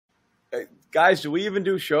Guys, do we even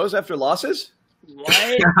do shows after losses?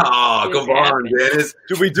 What? Oh, come on, Dennis.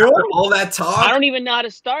 Do we do it? All that talk? I don't even know how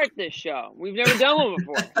to start this show. We've never done one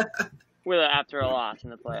before. After a loss in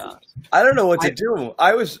the playoffs. I don't know what to do.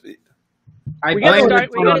 We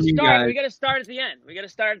gotta start at the end. What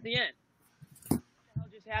the hell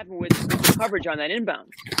just happened with the coverage on that inbound?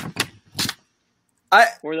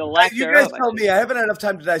 You guys tell me. I haven't had enough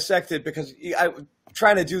time to dissect it because I'm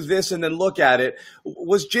trying to do this and then look at it.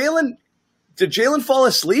 Did Jaylen fall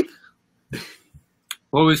asleep?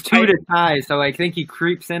 Well, it was 2 to tie, so I think he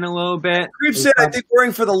creeps in a little bit. Creeps in, I think,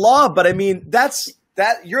 worrying for the lob, but I mean,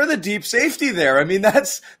 you're the deep safety there. I mean,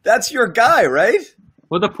 that's your guy, right?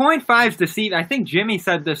 Well, the 0.5's deceit. I think Jimmy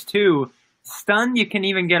said this too. Stun, you can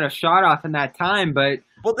even get a shot off in that time, but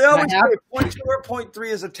they always say 0.2 or 0.3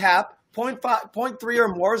 is a tap. 0.3 or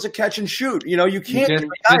more is a catch and shoot. You know, you can't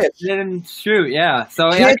didn't shoot, yeah.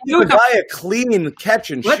 So you can't give a guy a clean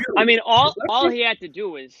catch and shoot. I mean, all he had to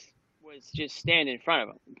do was just stand in front of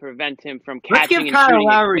him and prevent him from catching and shooting. Let's give Kyle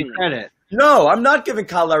Lowry credit. No, I'm not giving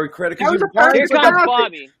Kyle Lowry credit. Here comes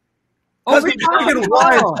Bobby. Because he's freaking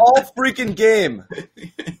wide all freaking game.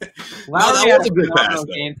 Lowry had a phenomenal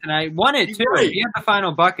game tonight. Won it, too. He had the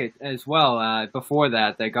final bucket as well before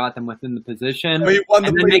that. They got them within the position. So he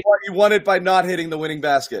won it by not hitting the winning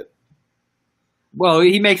basket. Well,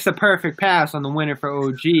 he makes the perfect pass on the winner for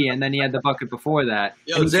OG, and then he had the bucket before that.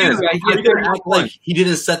 Yo, Dennis, he didn't act like he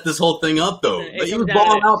didn't set this whole thing up, though. He was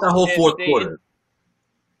balling out that whole fourth quarter.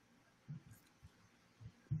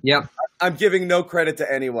 Yep. I'm giving no credit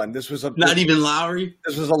to anyone. Not even Lowry?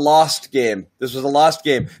 This was a lost game.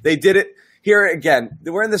 They did it here again.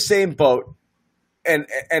 We're in the same boat. And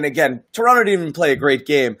again, Toronto didn't even play a great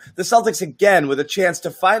game. The Celtics, again, with a chance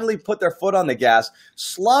to finally put their foot on the gas.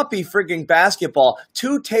 Sloppy frigging basketball.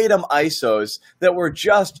 2 Tatum ISOs that were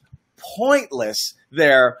just pointless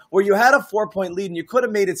there, where you had a 4-point lead and you could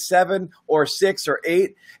have made it 7 or 6 or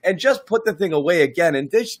 8 and just put the thing away again.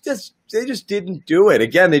 And they just didn't do it.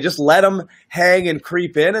 Again, they just let them hang and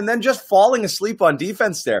creep in and then just falling asleep on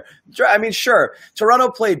defense there. I mean, sure, Toronto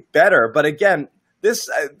played better, but again, this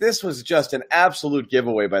was just an absolute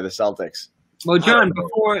giveaway by the Celtics. Well, John,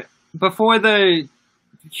 before the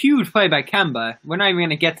huge play by Kemba, we're not even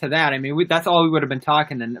going to get to that. I mean, that's all we would have been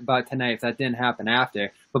talking about tonight if that didn't happen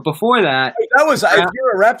after. But before that, if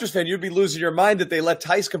you're a Raptors fan, you'd be losing your mind that they let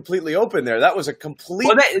Tice completely open there. That was a complete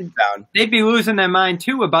down. They'd be losing their mind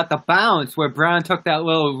too about the bounce where Brown took that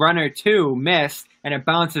little runner too, missed, and it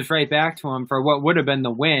bounces right back to him for what would have been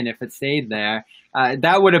the win if it stayed there.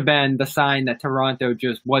 That would have been the sign that Toronto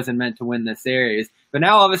just wasn't meant to win this series. But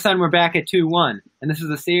now all of a sudden we're back at 2-1, and this is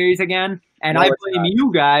the series again. And I blame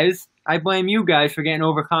you guys. I blame you guys for getting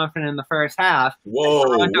overconfident in the first half.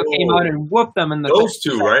 Toronto came out and whooped them in the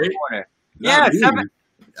second quarter. Yeah, 7.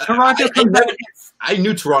 Toronto came back. I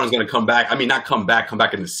knew Toronto was going to come back. I mean, not come back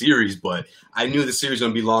in the series, but I knew the series was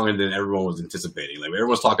going to be longer than everyone was anticipating. Like,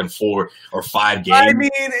 everyone's talking 4 or 5 games. I mean,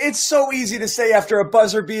 it's so easy to say after a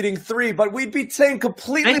buzzer-beating 3, but we'd be saying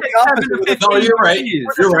completely the opposite. No, you're right.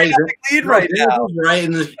 You're right. Lead right now. Right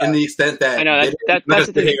in the extent that I know that's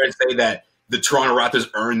the thing. And say that the Toronto Raptors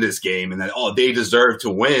earned this game and that they deserve to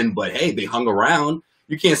win, but hey, they hung around.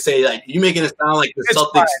 You can't say that. You're making it sound like the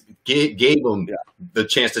Celtics gave them the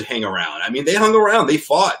chance to hang around. I mean, they hung around. They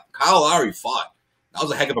fought. Kyle Lowry fought. That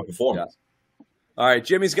was a heck of a performance. Yeah. All right,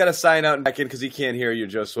 Jimmy's got to sign out and back in because he can't hear you,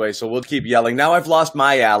 Josue, so we'll keep yelling. Now I've lost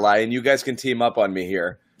my ally, and you guys can team up on me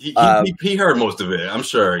here. He heard most of it, I'm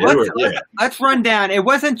sure. Let's run down. It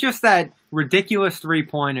wasn't just that ridiculous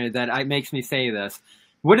three-pointer that makes me say this.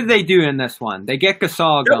 What did they do in this one? They get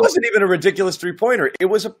Gasol going. It wasn't even a ridiculous three-pointer. It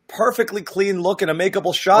was a perfectly clean look and a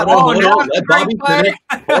makeable shot. Let Bobby finish.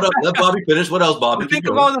 Let Bobby finish. What else, Bobby? Think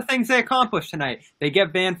of all the things they accomplished tonight. They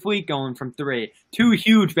get Van Fleet going from 3. 2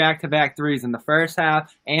 huge back-to-back threes in the first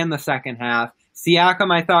half and the second half.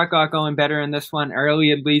 Siakam, I thought, got going better in this one,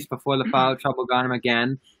 early at least, before the foul trouble got him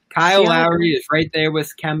again. Kyle Lowry is right there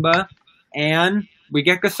with Kemba, and we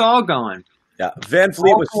get Gasol going. Yeah, Van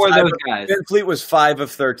Fleet was 5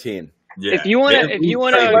 of 13. Yeah. If you want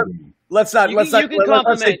to, let's not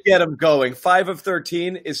get him going. 5 of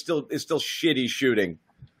 13 is still shitty shooting.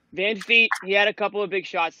 Van Fleet, he had a couple of big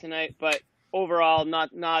shots tonight, but overall,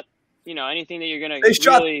 not anything that you're going to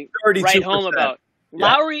really write home about. Yeah.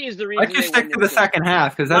 Lowry is the reason. Let's just stick to the second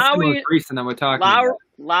half because that's the most recent that we're talking about.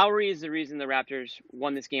 Lowry is the reason the Raptors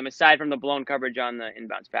won this game, aside from the blown coverage on the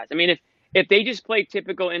inbounds pass. I mean, if they just play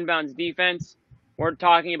typical inbounds defense, we're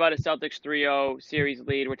talking about a Celtics 3-0 series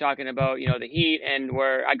lead. We're talking about, the Heat, and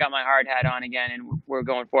I got my hard hat on again, and we're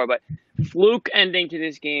going forward. But fluke ending to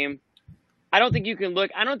this game, I don't think you can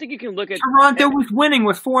look at Toronto was winning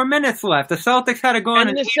with 4 minutes left. The Celtics had to go on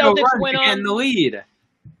an 8-0 run to get in the lead.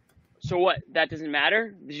 So what? That doesn't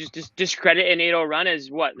matter? Just discredit an 8-0 run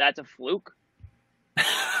as what? That's a fluke?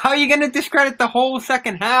 How are you going to discredit the whole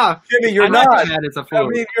second half? Jimmy, you're not. I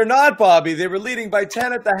mean, you're not, Bobby. They were leading by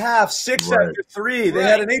 10 at the half, 6 after 3. They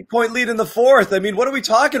had an 8-point lead in the fourth. I mean, what are we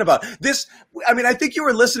talking about? I think you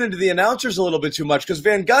were listening to the announcers a little bit too much because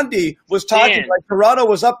Van Gundy was talking like Toronto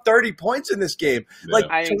was up 30 points in this game. Yeah. Like,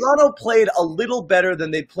 Toronto played a little better than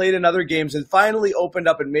they played in other games and finally opened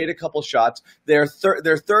up and made a couple shots. Their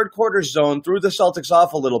third quarter zone threw the Celtics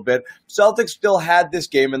off a little bit. Celtics still had this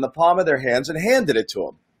game in the palm of their hands and handed it to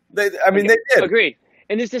them. They did. Agreed.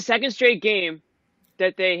 And this is the second straight game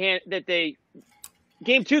that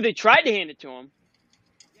game 2 they tried to hand it to them.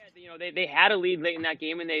 Yeah, they had a lead late in that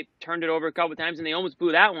game and they turned it over a couple of times and they almost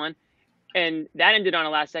blew that one, and that ended on a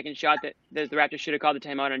last second shot that the Raptors should have called the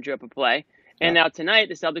timeout and drew up a play. And now tonight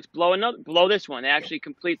the Celtics blow this one. They actually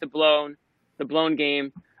complete the blown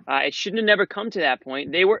game. It shouldn't have never come to that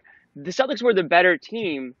point. The Celtics were the better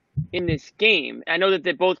team in this game. I know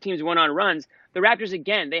that both teams went on runs. The Raptors,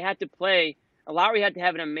 again, they had to play. Lowry had to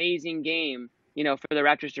have an amazing game, for the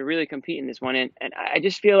Raptors to really compete in this one. And I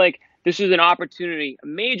just feel like this was a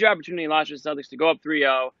major opportunity lost for the Celtics to go up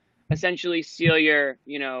 3-0, essentially seal your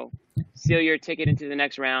ticket into the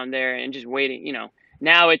next round there and just waiting.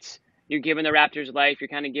 Now you're giving the Raptors life. You're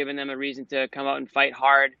kind of giving them a reason to come out and fight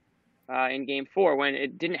hard in Game 4 when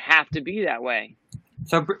it didn't have to be that way.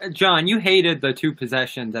 So, John, you hated the 2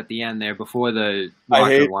 possessions at the end there before the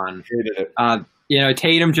Walker one. I hated it.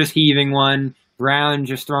 Tatum just heaving one, Brown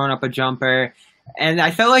just throwing up a jumper. And I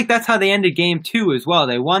felt like that's how they ended Game 2 as well.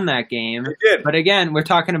 They won that game. They did. But again, we're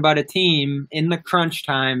talking about a team in the crunch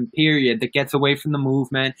time period that gets away from the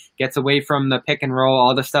movement, gets away from the pick and roll,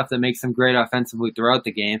 all the stuff that makes them great offensively throughout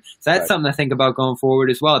the game. So that's something to think about going forward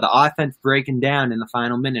as well. The offense breaking down in the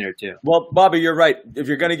final minute or two. Well, Bobby, you're right. If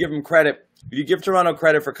you're going to give them credit, you give Toronto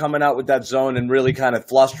credit for coming out with that zone and really kind of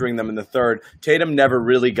flustering them in the third. Tatum never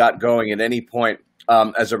really got going at any point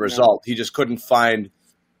as a result. He just couldn't find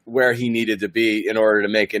where he needed to be in order to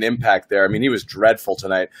make an impact there. I mean, he was dreadful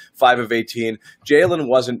tonight, 5 of 18. Jayson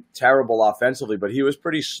wasn't terrible offensively, but he was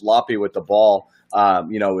pretty sloppy with the ball,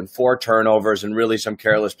 in 4 turnovers and really some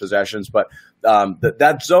careless possessions. But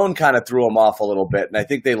that zone kind of threw him off a little bit, and I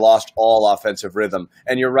think they lost all offensive rhythm.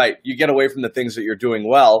 And you're right. You get away from the things that you're doing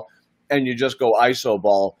well, and you just go iso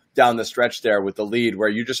ball down the stretch there with the lead where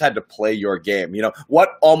you just had to play your game.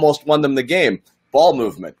 What almost won them the game? Ball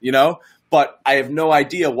movement, But I have no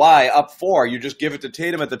idea why up 4 you just give it to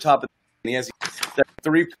Tatum at the top of the that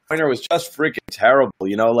 3-pointer was just freaking terrible,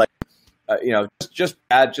 just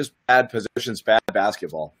bad positions, bad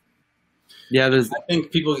basketball. Yeah,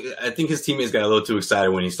 I think his teammates got a little too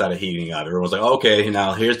excited when he started heating up. Everyone was like, okay,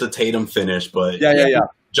 now here's the Tatum finish. But yeah.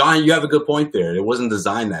 John, you have a good point there. It wasn't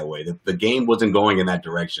designed that way. The game wasn't going in that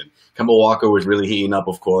direction. Kemba Walker was really heating up,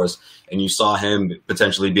 of course, and you saw him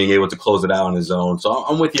potentially being able to close it out on his own. So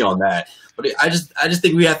I'm with you on that. But I just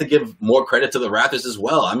think we have to give more credit to the Raptors as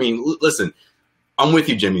well. I mean, listen, I'm with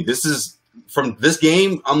you, Jimmy. From this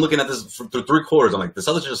game, I'm looking at this for 3 quarters. I'm like, the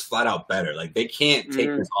Celtics are just flat out better. Like, they can't take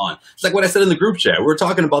this on. It's like what I said in the group chat. We were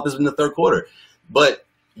talking about this in the third quarter. But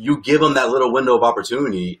you give them that little window of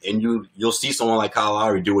opportunity, and you'll see someone like Kyle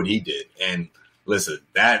Lowry do what he did. And listen,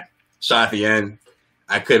 that shot at the end,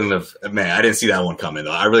 I didn't see that one coming,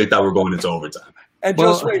 though. I really thought we were going into overtime. And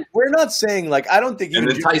just wait, we're not saying, I don't think even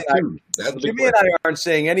Jimmy and I aren't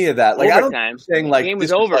saying any of that. Overtime. I don't think saying, the game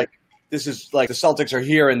was over. This is like the Celtics are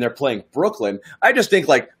here and they're playing Brooklyn. I just think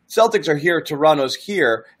Celtics are here, Toronto's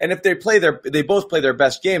here, and if they both play their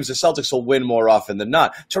best games, the Celtics will win more often than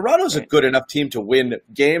not. Toronto's a good enough team to win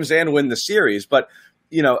games and win the series, but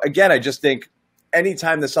again, I just think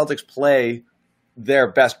anytime the Celtics play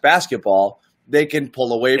their best basketball, they can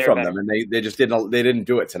pull away from them, and they just didn't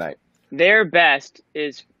do it tonight. Their best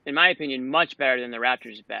is, in my opinion, much better than the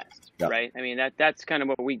Raptors' best, right? I mean, that's kind of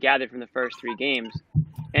what we gathered from the first 3 games.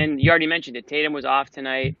 And you already mentioned it. Tatum was off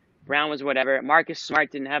tonight. Brown was whatever. Marcus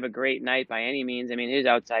Smart didn't have a great night by any means. I mean, his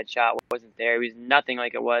outside shot wasn't there. He was nothing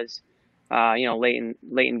like it was, late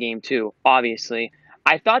in Game 2, obviously.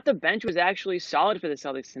 I thought the bench was actually solid for the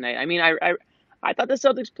Celtics tonight. I mean, I thought the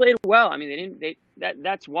Celtics played well. I mean,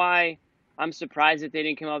 that's why I'm surprised that they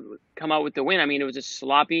didn't come out with the win. I mean, it was a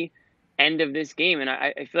sloppy end of this game. And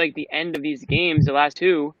I feel like the end of these games, the last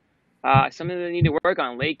 2, something they need to work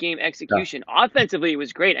on. Late game execution. Yeah. Offensively, it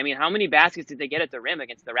was great. I mean, how many baskets did they get at the rim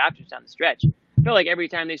against the Raptors down the stretch? I felt like every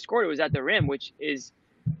time they scored, it was at the rim, which is,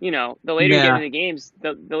 the later you get into the games,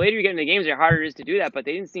 the later you get into the games, the harder it is to do that. But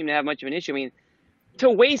they didn't seem to have much of an issue. I mean, to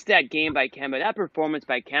waste that game by Kemba, that performance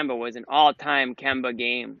by Kemba was an all-time Kemba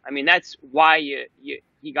game. I mean, that's why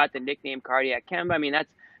he got the nickname Cardiac Kemba. I mean, that's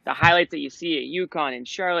the highlights that you see at UConn and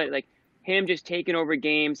Charlotte, like him just taking over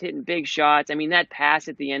games, hitting big shots. I mean, that pass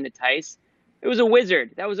at the end to Tice, it was a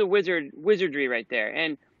wizard. That was a wizardry right there.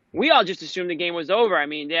 And we all just assumed the game was over. I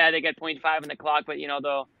mean, yeah, they got 0.5 on the clock, but, you know,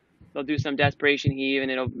 they'll do some desperation heave and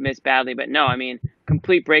it'll miss badly. But no, I mean,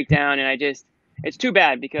 complete breakdown. And it's too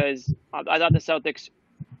bad because I thought the Celtics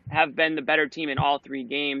have been the better team in all 3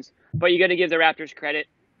 games. But you got to give the Raptors credit.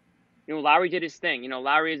 You know, Lowry did his thing. You know,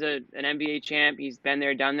 Lowry is an NBA champ. He's been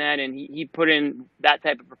there, done that, and he put in that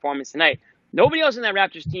type of performance tonight. Nobody else in that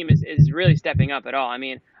Raptors team is really stepping up at all. I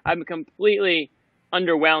mean, I'm completely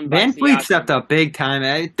underwhelmed by Van Fleet stepped up big time.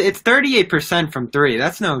 It's 38% from 3.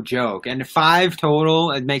 That's no joke. And 5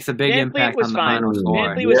 total, it makes a big impact on the final score.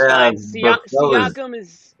 Van Fleet was fine.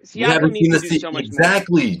 Siakam needs to do so much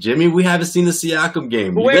exactly, more. Jimmy. We haven't seen the Siakam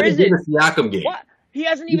game. But where is it? The Siakam game. What? He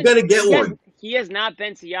hasn't even. You gotta get one. He has not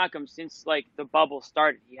been Siakam since like the bubble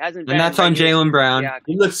started. He hasn't been. And that's on Jaylen Brown.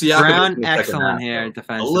 He looks Siakam Brown excellent here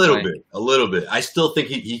defensively. A little bit. I still think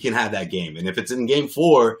he can have that game. And if it's in game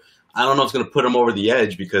 4, I don't know if it's going to put him over the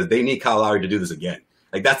edge because they need Kyle Lowry to do this again.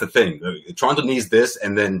 Like, that's the thing. Toronto needs this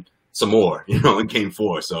and then some more, you know, in game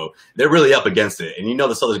 4. So they're really up against it. And you know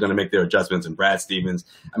the Celtics are going to make their adjustments. And Brad Stevens,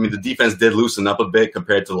 I mean, the defense did loosen up a bit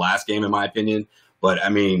compared to the last game, in my opinion. But, I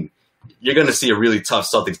mean, you're going to see a really tough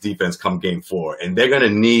Celtics defense come game 4. And they're going to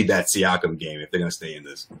need that Siakam game if they're going to stay in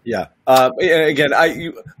this. Yeah. Again,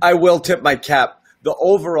 I will tip my cap. The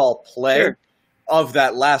overall play of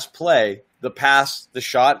that last play, the pass, the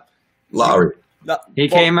shot, Lowry. He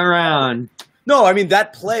came around. No, I mean,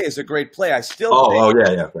 that play is a great play. I still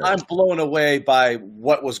I'm blown away by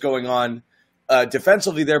what was going on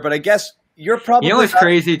defensively there. But I guess you're probably – You know what's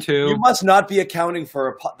crazy, too? You must not be accounting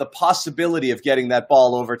for the possibility of getting that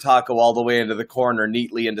ball over Taco all the way into the corner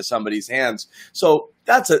neatly into somebody's hands. So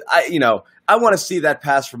that's I want to see that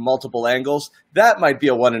pass from multiple angles. That might be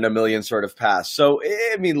a 1 in a million sort of pass. So,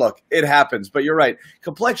 I mean, look, it happens. But you're right.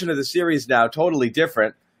 Complexion of the series now, totally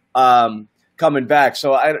different. Coming back,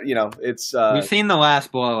 so it's. We've seen the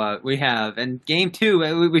last blowout. We have, and game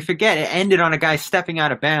 2, we forget it ended on a guy stepping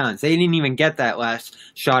out of bounds. They didn't even get that last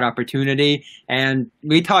shot opportunity, and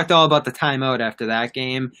we talked all about the timeout after that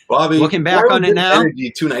game. Bobby, looking back on it now,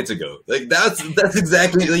 2 nights ago, like that's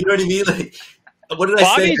exactly, you know what I mean, like. What did I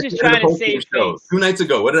say? Bobby's just trying to save face. 2 nights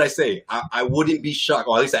ago, what did I say? I wouldn't be shocked.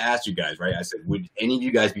 Well, at least I asked you guys, right? I said, would any of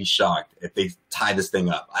you guys be shocked if they tie this thing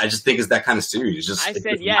up? I just think it's that kind of series. I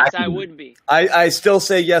said yes, I would be. I still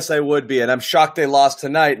say yes, I would be. And I'm shocked they lost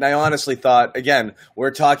tonight. And I honestly thought, again,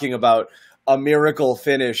 we're talking about a miracle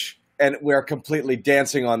finish. And we're completely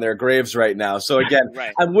dancing on their graves right now. So, again,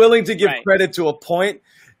 I'm willing to give credit to a point.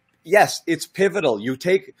 Yes, it's pivotal.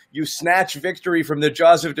 You snatch victory from the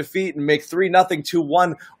jaws of defeat and make 3-0,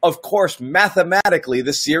 2-1. Of course, mathematically,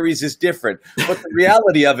 the series is different. But the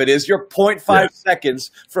reality of it is you're 0.5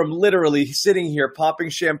 seconds from literally sitting here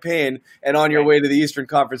popping champagne and on your way to the Eastern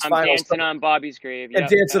Conference Finals. Dancing on Bobby's grave. And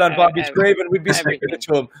dancing on Bobby's grave, and we'd be saying it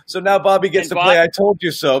to him. So now Bobby gets to play I Told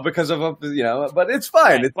You So because of, but it's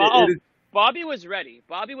fine. Bobby was ready.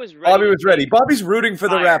 Bobby's rooting for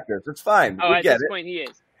the Raptors. It's fine. At this point, he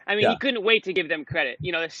is. I mean, he couldn't wait to give them credit.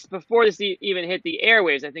 You know, before this even hit the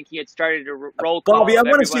airwaves, I think he had started to roll call. Bobby, I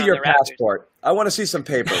want to see your passport. I want to see some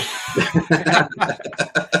papers.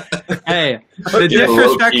 Hey, the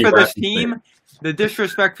disrespect for this team. The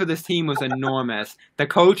disrespect for this team was enormous. The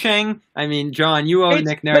coaching, I mean, John, you owe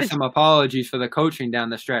Nick Nurse some apologies for the coaching down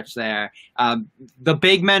the stretch there. The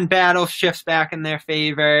big men battle shifts back in their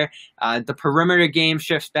favor. The perimeter game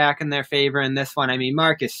shifts back in their favor in this one. I mean,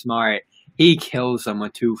 Marcus Smart, he kills them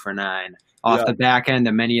with 2 for 9 off the back end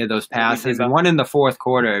of many of those passes. And one in the fourth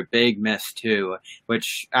quarter, big miss too,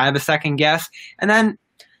 which I have a second guess. And then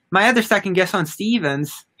my other second guess on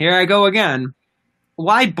Stevens, here I go again.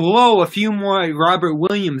 Why blow a few more Robert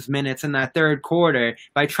Williams minutes in that third quarter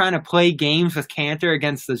by trying to play games with Cantor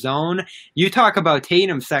against the zone? You talk about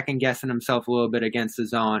Tatum second-guessing himself a little bit against the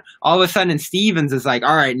zone. All of a sudden, Stevens is like,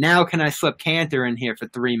 all right, now can I slip Cantor in here for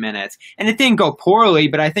 3 minutes? And it didn't go poorly,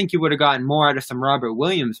 but I think you would have gotten more out of some Robert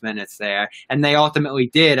Williams minutes there. And they ultimately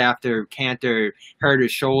did after Cantor hurt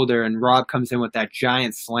his shoulder and Rob comes in with that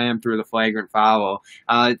giant slam through the flagrant foul.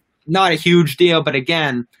 Not a huge deal, but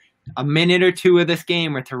again, a minute or two of this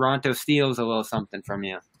game where Toronto steals a little something from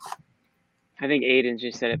you. I think Aiden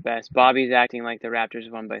just said it best. Bobby's acting like the Raptors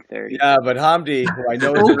won by 30. Yeah, but Hamdi, who I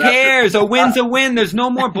know is Who cares? A win's a win. There's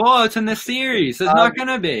no more blowouts in this series. There's not going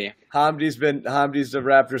to be. Hamdi's the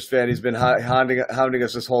Raptors fan. He's been hounding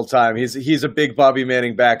us this whole time. He's a big Bobby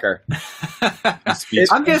Manning backer.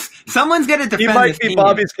 Someone's going to defend. He might this be team.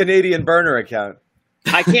 Bobby's Canadian burner account.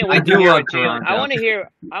 I can't wait I to do hear love what Jaylen. Toronto.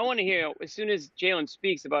 I want to hear as soon as Jaylen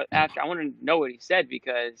speaks about after. I want to know what he said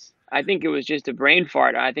because I think it was just a brain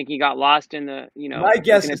fart. I think he got lost in the My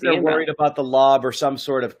guess is they're worried about the lob or some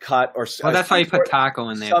sort of cut or. Well, that's why you put Taco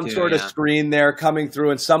in there. Some sort of screen there coming through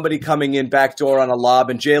and somebody coming in backdoor on a lob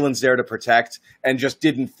and Jalen's there to protect and just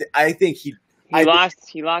didn't. I think he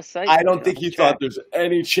lost sight. I don't think he thought there's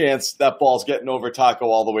any chance that ball's getting over Taco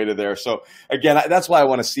all the way to there. So again, that's why I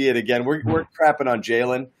want to see it again. We're crapping on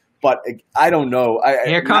Jaylen, but I don't know.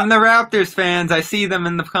 Here come the Raptors fans. I see them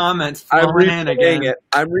in the comments. I'm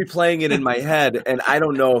replaying it in my head, and I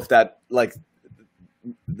don't know if that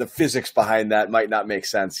the physics behind that might not make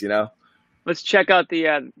sense. Let's check out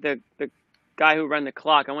the guy who ran the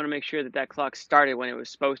clock. I want to make sure that clock started when it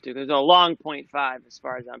was supposed to. There's a long 0.5 as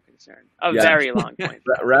far as I'm concerned. Very long 0.5.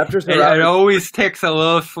 Raptors. It always ticks a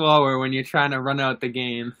little slower when you're trying to run out the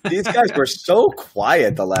game. These guys were so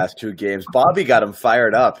quiet the last two games. Bobby got them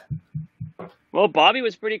fired up. Well, Bobby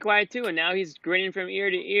was pretty quiet too, and now he's grinning from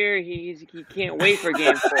ear to ear. He can't wait for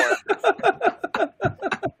Game 4.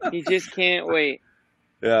 He just can't wait.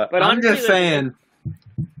 Yeah, but I'm just saying.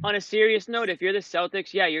 On a serious note, if you're the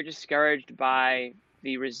Celtics, yeah, you're discouraged by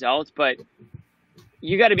the results, but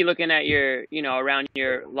you got to be looking at your, around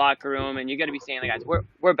your locker room, and you got to be saying, guys,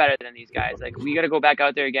 we're better than these guys. We got to go back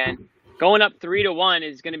out there again. Going up 3-1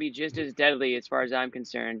 is going to be just as deadly as far as I'm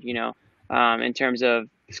concerned, in terms of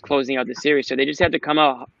closing out the series. So they just have to come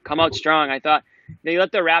out strong. I thought they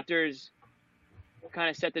let the Raptors kind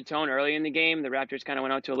of set the tone early in the game. The Raptors kind of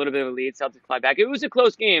went out to a little bit of a lead. Celtics fly back. It was a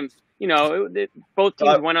close game. Both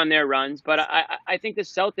teams went on their runs, but I think the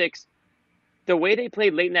Celtics, the way they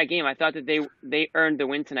played late in that game, I thought that they earned the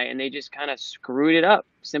win tonight, and they just kind of screwed it up.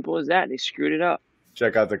 Simple as that. They screwed it up.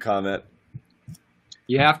 Check out the comment.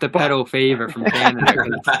 You have to pedal favor from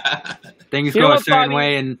Canada. Things go a certain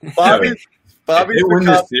way, and Bobby's Bobby's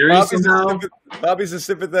a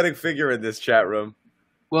sympathetic figure in this chat room.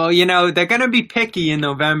 Well, they're going to be picky in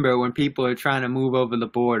November when people are trying to move over the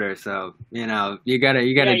border. So, you got to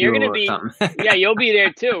do something. Yeah, you'll be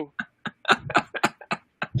there too.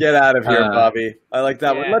 Get out of here, Bobby. I like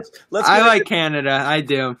that one. Let's. I like Canada. I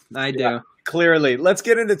do. Yeah, clearly. Let's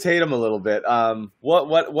get into Tatum a little bit.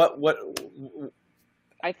 What?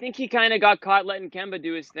 I think he kind of got caught letting Kemba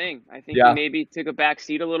do his thing. I think he maybe took a back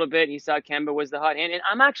seat a little bit. He saw Kemba was the hot hand, and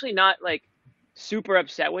I'm actually not super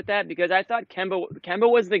upset with that because I thought Kemba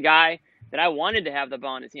was the guy that I wanted to have the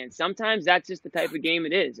ball in his hand. Sometimes that's just the type of game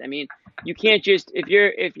it is. I mean, you can't just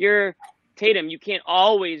if you're Tatum, you can't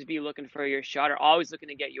always be looking for your shot or always looking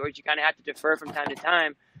to get yours. You kind of have to defer from time to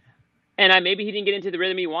time. And maybe he didn't get into the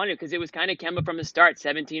rhythm he wanted because it was kind of Kemba from the start.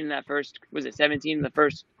 17 in that first in the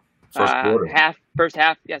first quarter. First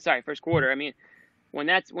quarter. I mean,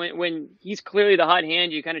 when he's clearly the hot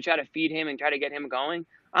hand, you kind of try to feed him and try to get him going.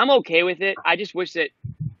 I'm okay with it. I just wish that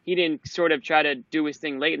he didn't sort of try to do his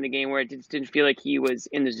thing late in the game where it just didn't feel like he was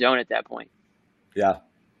in the zone at that point. Yeah.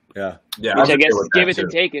 Which I guess give it and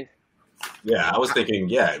take it. Yeah, I was thinking,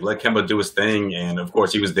 let Kemba do his thing, and of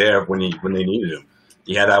course he was there when they needed him.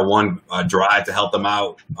 He had that one drive to help them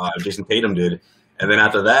out. Jayson Tatum did, and then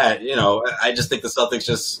after that, I just think the Celtics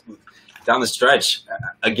just down the stretch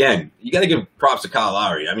again. You got to give props to Kyle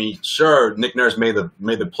Lowry. I mean, sure, Nick Nurse made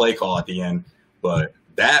the play call at the end, but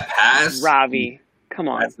that pass, Ravi, come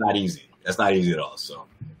on, that's not easy. That's not easy at all. So,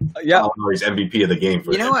 Kyle Lowry's MVP of the game.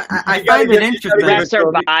 For what? I find it interesting. Refs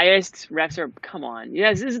are biased. Refs are, come on.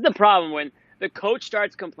 Yes, this is the problem when the coach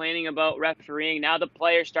starts complaining about refereeing. Now the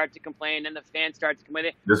players start to complain, and the fans start to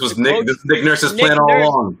complain. This is Nick Nurse's plan all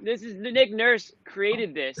along. This is Nick Nurse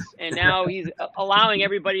created this, and now he's allowing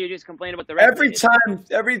everybody to just complain about the refs.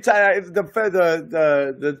 Every time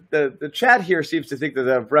the chat here seems to think that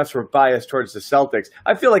the refs were biased towards the Celtics.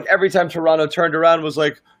 I feel like every time Toronto turned around was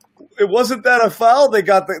like, it wasn't that a foul. They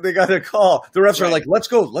got a call. The refs are like, let's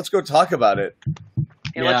go talk about it.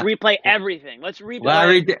 And let's replay everything. Let's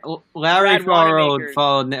replay. Larry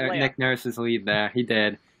followed Nick Nurse's lead there. He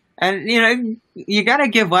did. And, you got to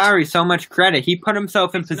give Lowry so much credit. He put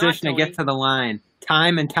himself in position to get to the line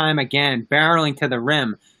time and time again, barreling to the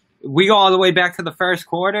rim. We go all the way back to the first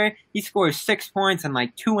quarter. He scores 6 points in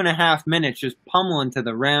 2.5 minutes, just pummeling to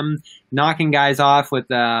the rim, knocking guys off with,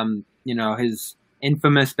 his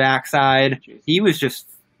infamous backside. He was just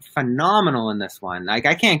phenomenal in this one.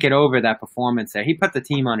 I can't get over that performance there. He put the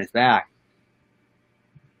team on his back.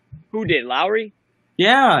 Who did? Lowry?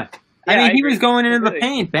 Yeah. I mean, he was going into the Really?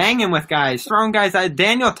 paint, banging with guys, throwing guys out.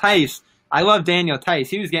 Daniel Tice. I love Daniel Tice.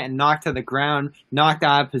 He was getting knocked to the ground, knocked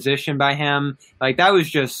out of position by him. Like, that was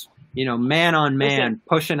just, man on man,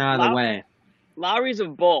 pushing out of the way. Lowry's a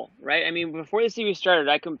bull, right? I mean, before the series started,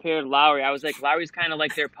 I compared Lowry. I was like, Lowry's kind of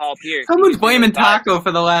like their Paul Pierce. Someone's blaming Taco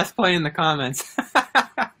for the last play in the comments.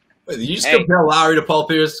 Wait, you just compare Lowry to Paul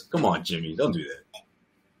Pierce? Come on, Jimmy. Don't do that.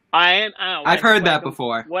 I've heard that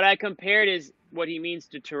before. What I compared is what he means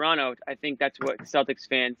to Toronto. I think that's what Celtics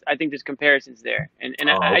fans. I think there's comparisons there, and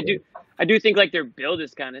I do think like their build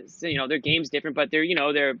is kind of their game's different, but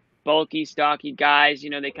they're bulky, stocky guys.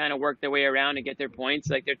 They kind of work their way around and get their points.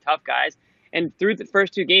 Like they're tough guys. And through the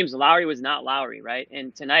first two games, Lowry was not Lowry, right?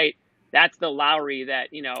 And tonight, that's the Lowry that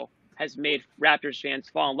has made Raptors fans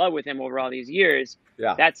fall in love with him over all these years.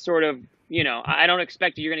 Yeah, that's sort of I don't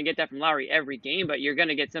expect you're going to get that from Lowry every game, but you're going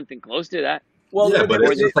to get something close to that. Well, yeah, but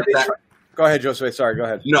it's just like that. Go ahead, Josue. Sorry, go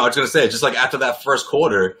ahead. No, I was going to say, just like after that first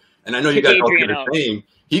quarter, and I know you guys all did the same,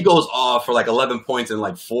 he goes off for like 11 points in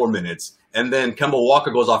like 4 minutes, and then Kemba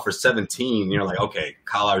Walker goes off for 17. And you're like, okay,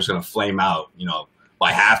 Kyle Lowry's going to flame out,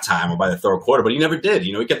 by halftime or by the third quarter, but he never did.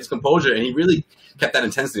 He kept his composure, and he really kept that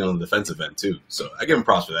intensity on the defensive end too. So I give him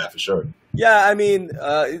props for that for sure. Yeah, I mean,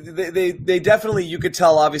 they definitely, you could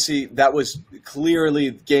tell. Obviously, that was clearly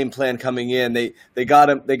game plan coming in. They got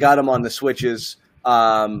him on the switches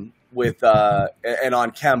with and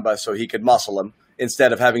on Kemba so he could muscle him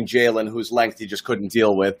instead of having Jaylen, whose length he just couldn't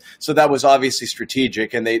deal with. So that was obviously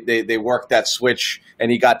strategic, and they worked that switch, and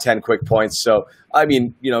he got 10 quick points. So I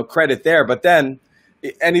mean, credit there. But then,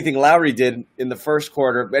 anything Lowry did in the first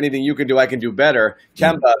quarter, anything you can do, I can do better.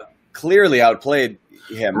 Kemba clearly outplayed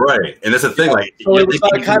him. Right. And that's the thing. So it was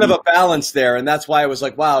kind of a balance there. And that's why I was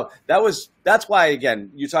like, wow, that's why,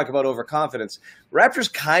 again, you talk about overconfidence.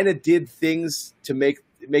 Raptors kind of did things to make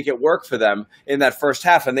it work for them in that first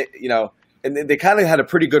half. And they kind of had a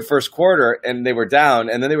pretty good first quarter, and they were down,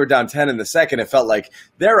 and then they were down 10 in the second. It felt like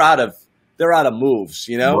they're out of moves,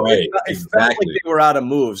 Right, it felt like they were out of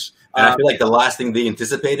moves. And I feel like the last thing they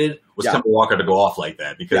anticipated was Kemba Walker to go off like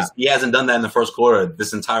that, because he hasn't done that in the first quarter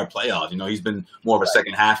this entire playoff. He's been more of a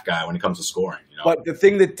second half guy when it comes to scoring. But the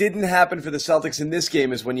thing that didn't happen for the Celtics in this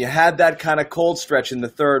game is when you had that kind of cold stretch in the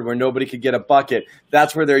third where nobody could get a bucket,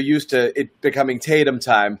 that's where they're used to it becoming Tatum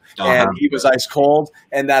time. And he was ice cold,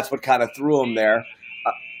 and that's what kind of threw him there.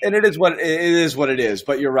 And it is what it is.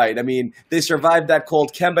 But you're right. I mean, they survived that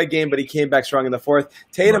cold Kemba game, but he came back strong in the fourth.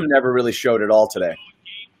 Tatum never really showed it all today.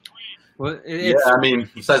 Well, I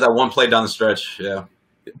mean, besides that one play down the stretch, yeah.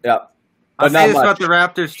 But I'll say this about the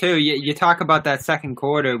Raptors, too. You talk about that second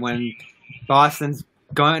quarter when Boston's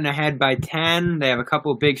going ahead by 10. They have a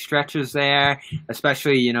couple of big stretches there,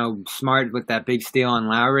 especially, Smart with that big steal on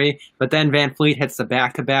Lowry. But then Van Fleet hits the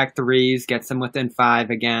back-to-back threes, gets them within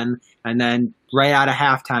 5 again. And then right out of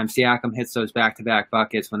halftime, Siakam hits those back-to-back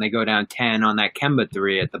buckets when they go down 10 on that Kemba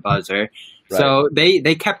 3 at the buzzer. Right. So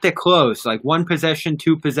they kept it close, like 1 possession,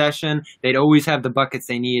 2 possession. They'd always have the buckets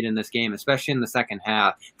they need in this game, especially in the second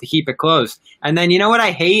half, to keep it close. And then you know what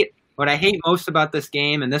I hate? What I hate most about this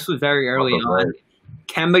game, and this was very early on,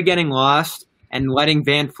 Kemba getting lost and letting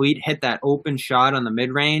Van Fleet hit that open shot on the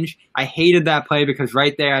mid-range. I hated that play because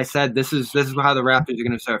right there I said this is how the Raptors are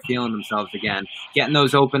going to start feeling themselves again, getting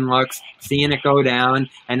those open looks, seeing it go down.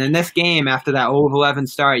 And in this game, after that 0-11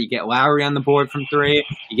 start, you get Lowry on the board from 3,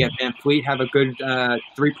 you get Van Fleet have a good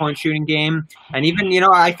 3-point shooting game. And even,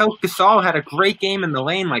 I felt Gasol had a great game in the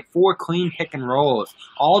lane, like 4 clean pick and rolls.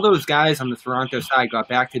 All those guys on the Toronto side got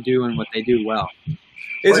back to doing what they do well.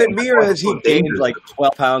 Is it me, or has he gained like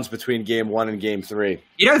 12 pounds between game 1 and game 3?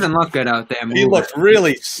 He doesn't look good out there. He looked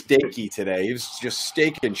really steaky today. He was just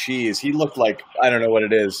steak and cheese. He looked like, I don't know what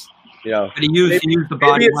it is. But he used the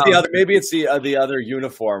body. Maybe it's the other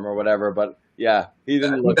uniform or whatever. But yeah, he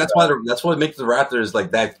didn't look. That's what makes the Raptors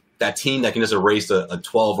like that team that can just erase a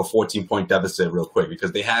 12 or 14 point deficit real quick,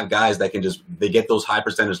 because they have guys that can they get those high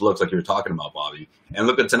percentage looks like you were talking about, Bobby. And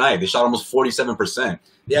look at tonight, they shot almost 47%.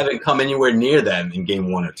 They haven't come anywhere near that in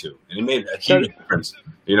game 1 or 2, and it made a huge difference.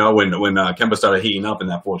 When Kemba started heating up in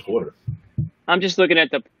that fourth quarter. I'm just looking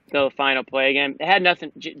at the final play again. It had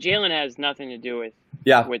nothing. Jaylen has nothing to do with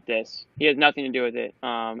this. He has nothing to do with it.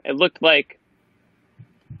 It looked like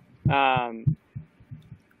the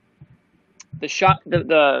shot,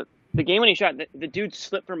 the game when he shot, the dude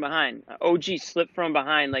slipped from behind. OG slipped from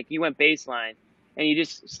behind, like he went baseline, and he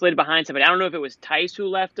just slid behind somebody. I don't know if it was Tice who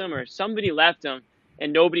left him or somebody left him,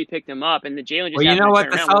 and nobody picked him up. And the Jaylen just. Well, you know what?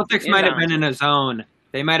 The Celtics might have been in a zone.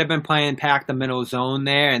 They might have been playing pack the middle zone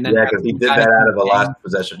there, and then because he did that out of the last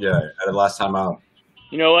possession. Yeah, out of the last time out.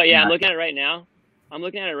 You know what? Yeah, I'm looking at it right now. I'm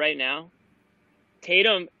looking at it right now.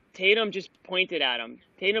 Tatum just pointed at him.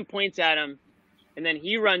 Tatum points at him, and then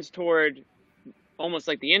he runs toward almost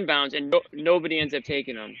like the inbounds, and nobody ends up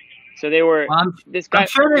taking him. So they were. This guy.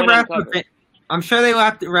 I'm sure they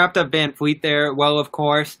wrapped up Van Fleet there. Well, of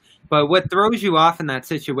course. But what throws you off in that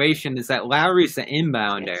situation is that Lowry's the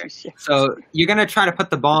inbounder. So you're going to try to put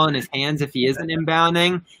the ball in his hands if he isn't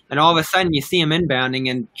inbounding, and all of a sudden you see him inbounding,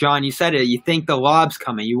 and John, you said it, you think the lob's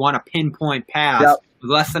coming. You want a pinpoint pass with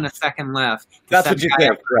less than a second left. That's what you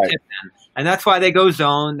think, right. And that's why they go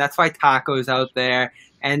zone. That's why Taco's out there.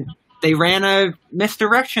 And they ran a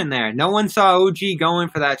misdirection there. No one saw OG going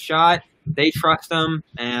for that shot. They trust him,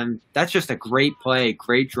 and that's just a great play,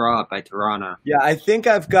 great draw by Toronto. Yeah, I think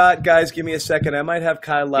I've got, guys, give me a second. I might have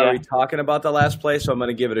Kyle Lowry talking about the last play, so I'm going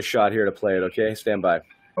to give it a shot here to play it, okay? Stand by.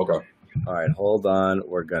 Okay. All right, hold on.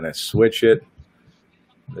 We're going to switch it.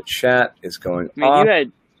 The chat is going off.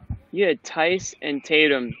 You had Tice and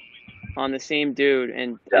Tatum on the same dude,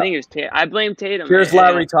 and I think it was Tatum. I blame Tatum. Here's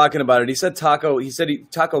Lowry talking about it. He said Taco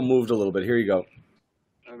moved a little bit. Here you go.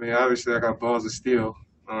 I mean, obviously I got balls of steel.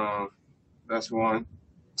 That's one.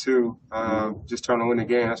 Two, just trying to win the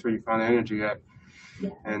game. That's where you find the energy at.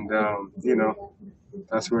 And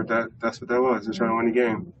that's what that was. Just trying to win the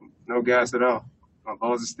game. No gas at all. My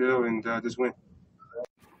balls of steel and just win.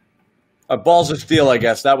 Balls of steel, I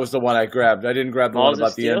guess. That was the one I grabbed. I didn't grab the one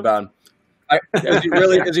about the inbound.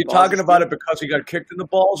 Is he talking about it because he got kicked in the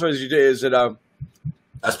balls, or is it?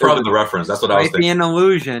 That's probably the reference. That's what I was thinking. Might be an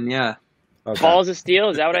illusion, yeah. Okay. Balls of steel.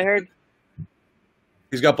 Is that what I heard?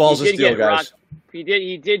 He's got balls of steel, guys.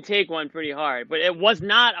 He did take one pretty hard, but it was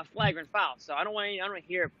not a flagrant foul. So I don't want to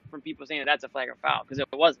hear from people saying that's a flagrant foul because it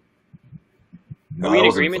wasn't. No, Are we in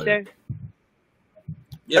agreement there?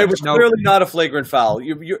 Yeah, it was clearly not a flagrant foul.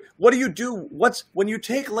 What do you do? When you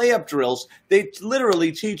take layup drills, they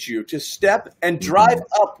literally teach you to step and drive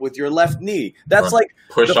up with your left knee. That's like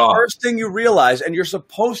the first thing you realize, and you're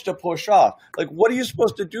supposed to push off. Like, what are you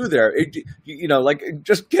supposed to do there?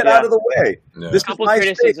 Just get out of the way. Yeah. This is my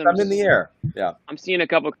space. I'm in the air. Yeah. I'm seeing a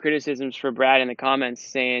couple of criticisms for Brad in the comments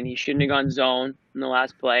saying he shouldn't have gone zone in the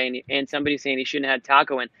last play, and somebody saying he shouldn't have had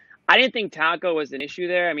Taco in. I didn't think Taco was an issue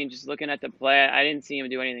there. I mean, just looking at the play, I didn't see him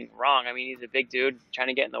do anything wrong. I mean, he's a big dude trying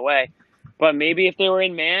to get in the way. But maybe if they were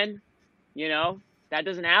in man, that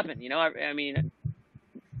doesn't happen. I mean.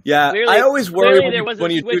 Yeah, clearly, I always worry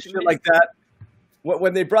when you do shit like that.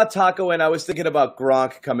 When they brought Taco in, I was thinking about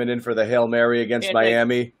Gronk coming in for the Hail Mary against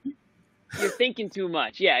Miami. You're thinking too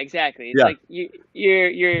much. Yeah, exactly. It's like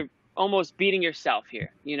you're almost beating yourself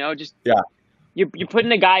here. You're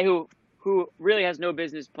putting a guy who really has no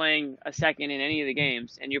business playing a second in any of the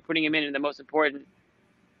games, and you're putting him in the most important,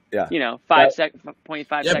 0.5 seconds.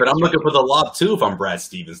 Yeah, but I'm looking for the lob too if I'm Brad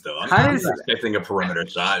Stevens, though. I'm not expecting a perimeter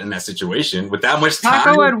shot in that situation with that much time.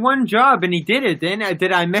 Taco had one job, and he did it.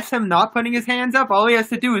 Did I miss him not putting his hands up? All he has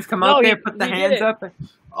to do is come out there, put the hands up.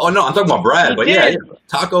 Oh, no, I'm talking about Brad, but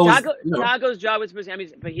Taco's job was,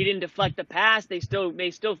 but he didn't deflect the pass. They still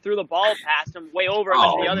threw the ball past him way over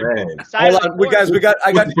against the other side. Hold on,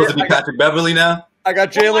 I got supposed to be Patrick Beverly now. I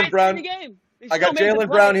got Jaylen Brown. I got Jaylen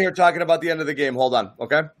Brown here talking about the end of the game. Hold on,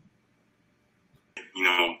 okay?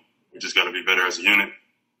 We just got to be better as a unit.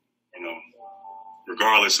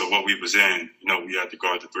 Regardless of what we was in, we had to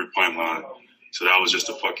guard the 3-point line. So that was just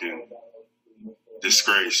a fucking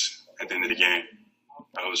disgrace at the end of the game.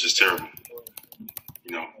 That was just terrible.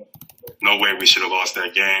 No way we should have lost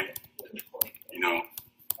that game.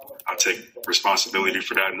 I take responsibility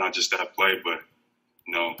for that, not just that play, but,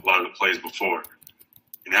 a lot of the plays before.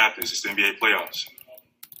 It happens. It's the NBA playoffs.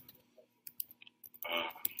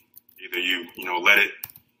 Either you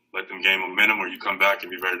let them gain momentum, or you come back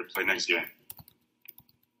and be ready to play next game.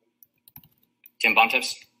 Tim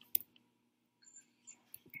Bontemps.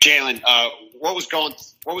 Jaylen, what was going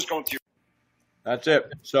through? That's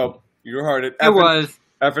it. So you heard it. It was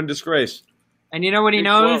effing disgrace. And you know what he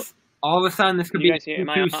knows? All of a sudden, this could be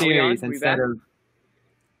two series instead of.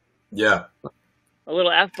 Yeah. A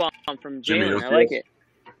little F-bomb from Jaylen. I like it.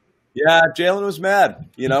 Yeah, Jaylen was mad,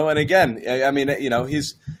 and again, I mean,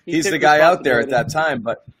 he's the guy out there at that time,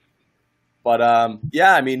 but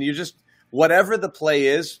I mean, you just, whatever the play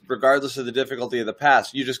is, regardless of the difficulty of the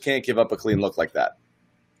pass, you just can't give up a clean look like that.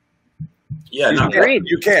 Yeah,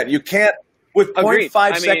 you can't, with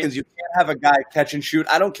 0.5 seconds, you can't have a guy catch and shoot.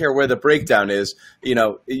 I don't care where the breakdown is, you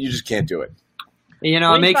just can't do it.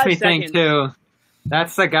 It makes me think too.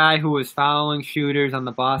 That's the guy who was fouling shooters on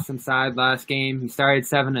the Boston side last game. He started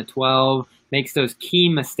 7 of 12, makes those key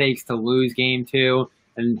mistakes to lose game 2,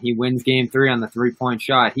 and he wins game 3 on the 3-point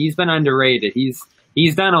shot. He's been underrated. He's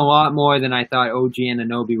He's done a lot more than I thought OG and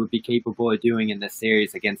Anunoby would be capable of doing in this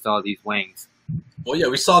series against all these wings. Well, yeah,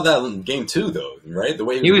 we saw that in game 2, though, right? The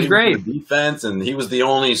way he was great. The defense, and he was the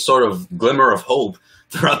only sort of glimmer of hope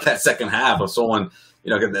throughout that second half of someone,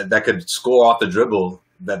 that could score off the dribble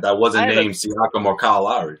that wasn't named Siakam or Kyle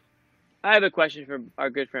Lowry. I have a question for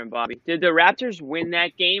our good friend Bobby. Did the Raptors win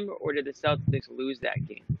that game, or did the Celtics lose that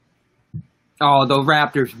game? Oh, the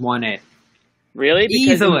Raptors won it. Really?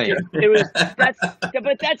 Because easily.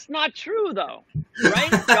 But that's not true, though,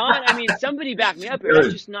 right, John? I mean, somebody back me up here.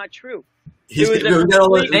 That's just not true.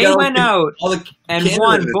 They went out and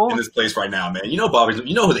won both in this place right now, man. You know, Bobby.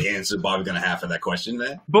 You know who the answer Bobby's going to have for that question,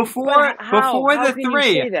 man. Before the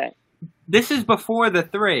three. This is before the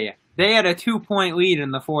three. They had a 2-point lead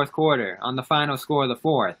in the fourth quarter on the final score of the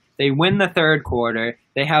fourth. They win the third quarter.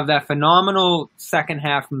 They have that phenomenal second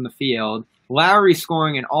half from the field. Lowry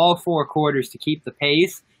scoring in all 4 quarters to keep the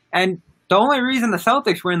pace. And the only reason the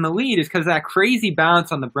Celtics were in the lead is because that crazy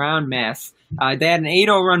bounce on the Brown miss. They had an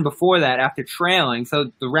 8-0 run before that after trailing. So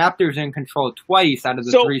the Raptors in control twice out of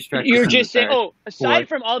the 3 stretches. You're just saying, aside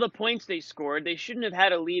from all the points they scored, they shouldn't have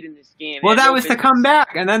had a lead in this game. Well, that was to come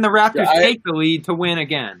back. And then the Raptors take the lead to win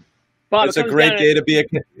again. Bob, it's a great day to be a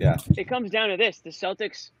kid. Yeah. It comes down to this. The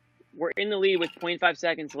Celtics were in the lead with 0.5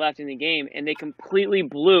 seconds left in the game, and they completely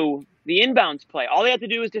blew the inbounds play. All they have to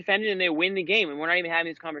do is defend it, and they win the game, and we're not even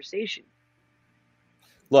having this conversation.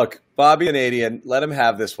 Look, Bobby Canadian, let him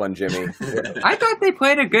have this one, Jimmy. I thought they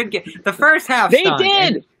played a good game. The first half, they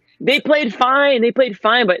did. They played fine. but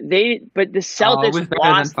the Celtics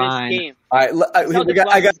lost this game. All right,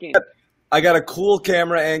 I got a cool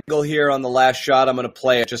camera angle here on the last shot. I'm going to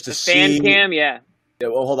play it just to see. Fan cam, yeah.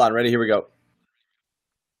 Well, hold on. Ready? Here we go.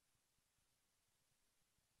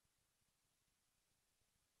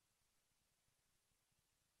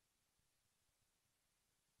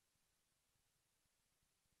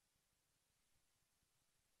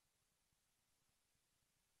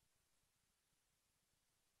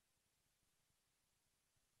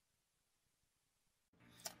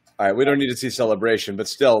 All right, we don't need to see celebration, but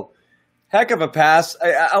still, heck of a pass.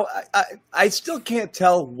 I still can't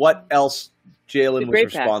tell what else Jaylen was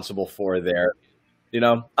responsible for there.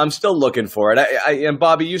 I'm still looking for it. And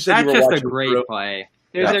Bobby, you said you were watching. That's just a great play.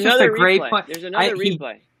 There's another replay. There's another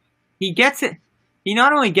replay. He gets it. He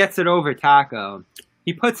not only gets it over Taco,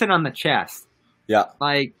 he puts it on the chest. Yeah.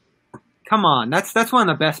 Like, come on. That's one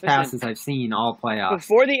of the best passes I've seen all playoffs.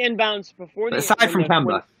 Before the inbounds, aside from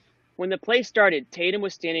Kemba. When the play started, Tatum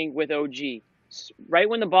was standing with OG. Right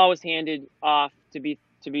when the ball was handed off to be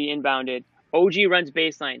inbounded, OG runs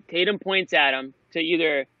baseline. Tatum points at him to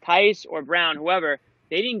either Tice or Brown, whoever.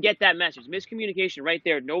 They didn't get that message. Miscommunication right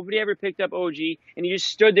there. Nobody ever picked up OG, and he just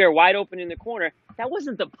stood there wide open in the corner. That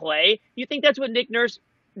wasn't the play. You think that's what Nick Nurse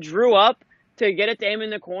drew up to get it to him in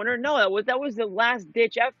the corner? No, that was the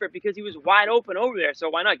last-ditch effort because he was wide open over there, so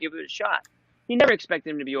why not give it a shot? He never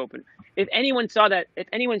expected him to be open. If anyone saw him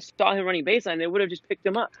running baseline, they would have just picked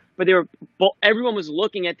him up. But everyone was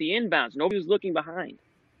looking at the inbounds. Nobody was looking behind.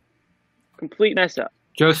 Complete mess up.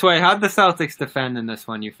 Josue, how'd the Celtics defend in this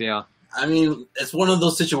one, you feel? I mean, it's one of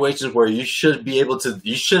those situations where Jaylen should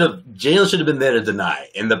have been there to deny.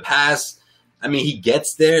 In the past, I mean, he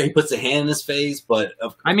gets there, he puts a hand in his face, but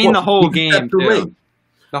the whole game, too.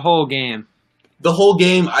 The whole game. The whole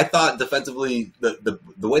game, I thought defensively, the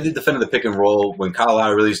way they defended the pick and roll when Kyle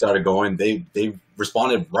Lowry really started going, they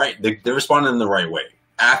responded right. They responded in the right way.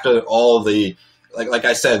 After all the, like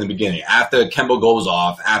I said in the beginning, after Kemba goes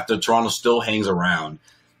off, after Toronto still hangs around,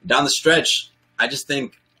 down the stretch, I just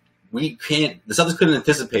think the Celtics couldn't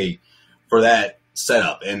anticipate for that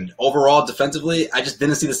setup. And overall, defensively, I just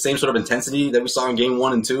didn't see the same sort of intensity that we saw in game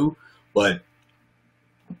 1 and 2, but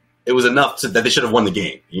it was enough that they should have won the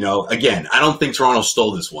game. Again, I don't think Toronto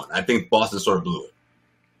stole this one. I think Boston sort of blew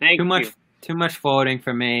it. Too much floating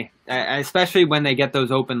for me, especially when they get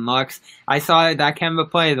those open looks. I saw that Kemba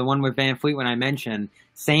play, the one with Van Fleet when I mentioned.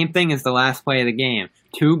 Same thing as the last play of the game.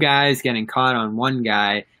 2 guys getting caught on one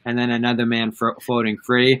guy, and then another man floating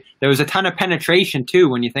free. There was a ton of penetration, too,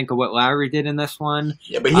 when you think of what Lowry did in this one.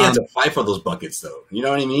 Yeah, but he had to fight for those buckets, though. You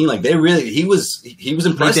know what I mean? Like, he was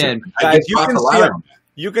impressive. Guys,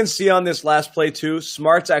 you can see on this last play, too,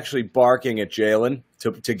 Smart's actually barking at Jaylen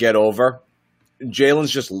to get over.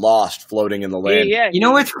 Jalen's just lost floating in the lane. Yeah, you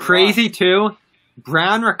know what's crazy, too?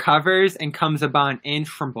 Brown recovers and comes about an inch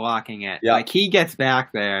from blocking it. Yeah. Like, he gets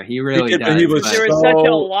back there. He really does. There was such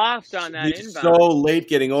a loft on that inbound. He's so late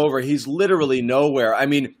getting over. He's literally nowhere. I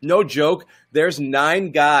mean, no joke. There's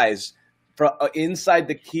 9 guys inside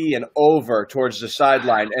the key and over towards the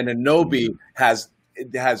sideline, and Anunoby has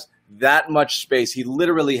that much space. He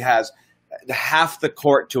literally has half the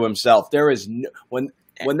court to himself. There is when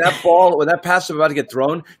that pass is about to get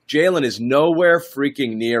thrown, Jaylen is nowhere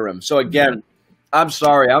freaking near him. So again, I'm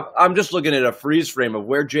sorry, I'm just looking at a freeze frame of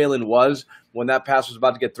where Jaylen was when that pass was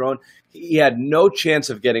about to get thrown. He had no chance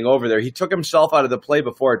of getting over there. He took himself out of the play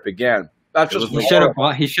before it began. That's just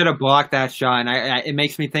he should have blocked that shot. And it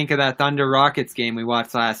makes me think of that Thunder Rockets game we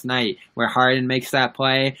watched last night where Harden makes that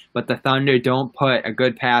play, but the Thunder don't put a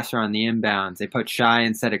good passer on the inbounds. They put Shai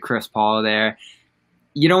instead of Chris Paul there.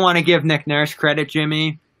 You don't want to give Nick Nurse credit,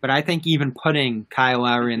 Jimmy, but I think even putting Kyle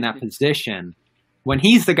Lowry in that position, when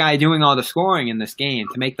he's the guy doing all the scoring in this game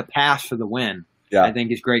to make the pass for the win, I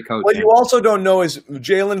think is great coaching. What you also don't know is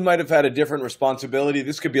Jaylen might have had a different responsibility.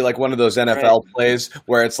 This could be like one of those NFL plays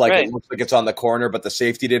where it's like it looks like it's on the corner, but the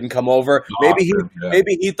safety didn't come over.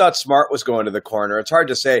 Maybe he thought Smart was going to the corner. It's hard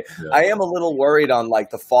to say. Yeah. I am a little worried on like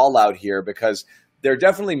the fallout here because they're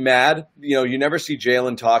definitely mad. You know, you never see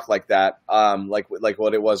Jaylen talk like that, like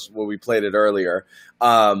what it was when we played it earlier.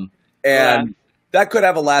 That could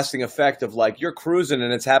have a lasting effect of like you're cruising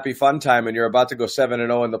and it's happy fun time and you're about to go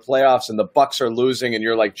 7-0 in the playoffs and the Bucks are losing and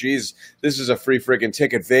you're like, geez, this is a free friggin'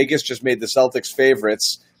 ticket. Vegas just made the Celtics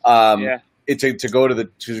favorites to go to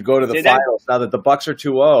the finals. Now that the Bucks are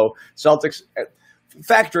 2-0, Celtics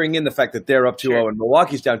factoring in the fact that they're up 2-0 and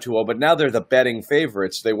Milwaukee's down 2-0, but now they're the betting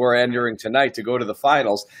favorites. They were entering tonight to go to the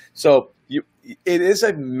finals. So it is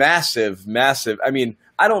a massive. I mean,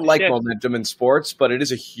 I don't like momentum in sports, but it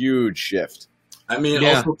is a huge shift. I mean,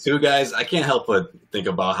 also too, guys, I can't help but think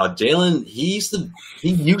about how Jaylen, he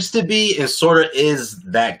used to be and sort of is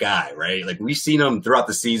that guy, right? Like we've seen him throughout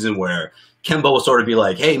the season where Kemba will sort of be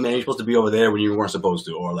like, hey, man, you're supposed to be over there when you weren't supposed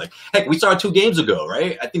to. Or like, heck, we saw it 2 games ago,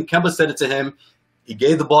 right? I think Kemba said it to him. He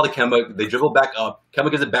gave the ball to Kemba. They dribble back up.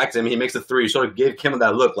 Kemba gives it back to him. He makes a 3. He sort of gave Kemba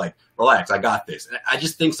that look like, relax, I got this. And I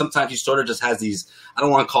just think sometimes he sort of just has these, I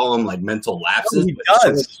don't want to call them like mental lapses. He does.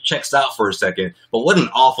 Sort of checks out for a second. But what an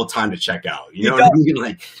awful time to check out. You know what I mean?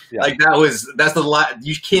 Like that's the lot.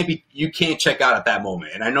 You can't check out at that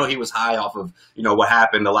moment. And I know he was high off of, what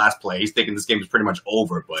happened the last play. He's thinking this game is pretty much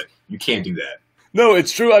over, but you can't do that. No,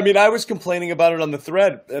 it's true. I mean, I was complaining about it on the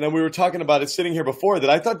thread, and we were talking about it sitting here before, that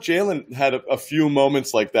I thought Jaylen had a few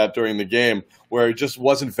moments like that during the game where he just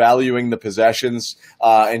wasn't valuing the possessions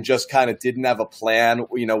and just kind of didn't have a plan,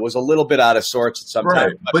 was a little bit out of sorts at some time.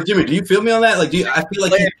 Right. But Jimmy, do you feel me on that? Like, I feel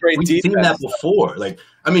like we've seen that before. Like,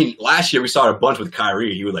 I mean, last year we saw it a bunch with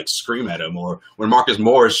Kyrie. He would, like, scream at him. Or when Marcus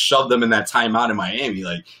Morris shoved them in that timeout in Miami,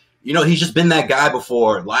 like, he's just been that guy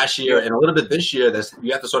before last year and a little bit this year.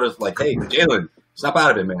 You have to sort of like, hey, Jaylen, snap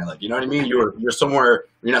out of it, man. Like, you know what I mean? You're somewhere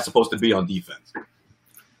you're not supposed to be on defense.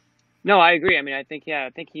 No, I agree. I mean, I think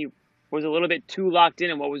he was a little bit too locked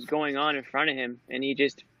in on what was going on in front of him. And he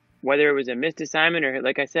just, whether it was a missed assignment or,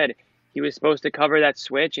 like I said, he was supposed to cover that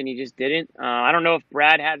switch and he just didn't. I don't know if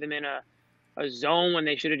Brad had them in a zone when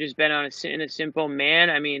they should have just been in a simple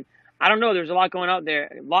man. I mean, I don't know. There's a lot going on there.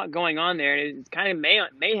 And it's kind of mayhem,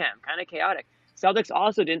 kind of chaotic. Celtics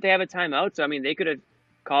also, didn't they have a timeout? So, I mean, they could have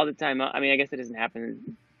called a timeout. I mean, I guess it doesn't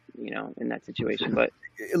happen, in that situation. But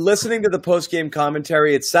listening to the post-game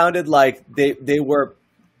commentary, it sounded like they were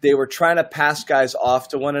trying to pass guys off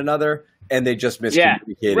to one another, and they just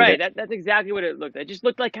miscommunicated. Yeah, right. That's exactly what it looked like. It just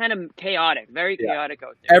looked like kind of chaotic, very chaotic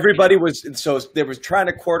out there. Everybody they were trying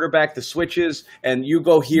to quarterback the switches, and you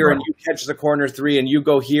go here and you catch the corner 3, and you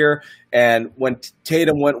go here. And when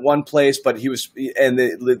Tatum went one place, but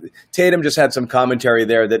Tatum just had some commentary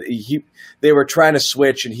there that they were trying to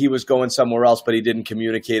switch and he was going somewhere else, but he didn't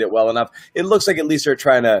communicate it well enough. It looks like at least they're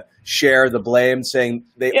trying to share the blame, saying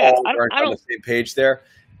they all weren't on the same page there.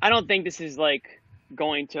 I don't think this is like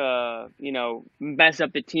going to, mess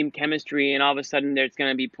up the team chemistry and all of a sudden there's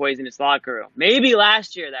going to be poisonous locker room. Maybe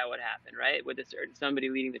last year that would happen, right? With somebody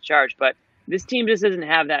leading the charge, but this team just doesn't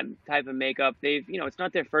have that type of makeup. They've, it's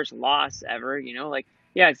not their first loss ever,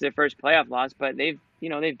 it's their first playoff loss, but they've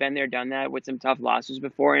been there, done that with some tough losses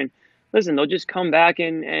before. And listen, they'll just come back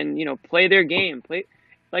and play their game.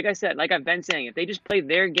 Like I said, like I've been saying, if they just play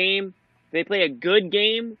their game, they play a good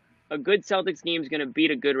game, a good Celtics game is going to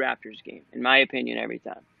beat a good Raptors game, in my opinion, every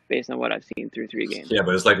time, based on what I've seen through 3 games. Yeah,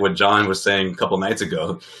 but it's like what John was saying a couple nights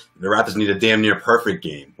ago. The Raptors need a damn near perfect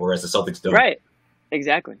game, whereas the Celtics don't. Right.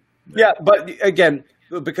 Exactly. Yeah, but again,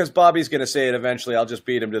 because Bobby's going to say it eventually, I'll just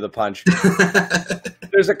beat him to the punch.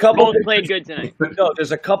 There's a couple. Both played good tonight. No,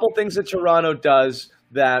 there's a couple things that Toronto does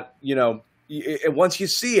that once you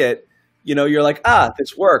see it, you're like,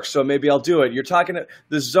 this works, so maybe I'll do it. You're talking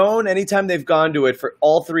the zone. Anytime they've gone to it for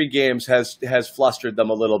all 3 games has flustered them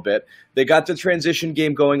a little bit. They got the transition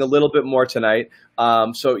game going a little bit more tonight.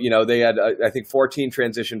 So they had I think 14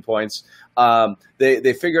 transition points.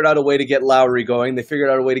 They figured out a way to get Lowry going. They figured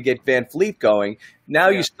out a way to get Van Fleet going. Now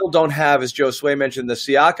you still don't have, as Joe Sway mentioned, the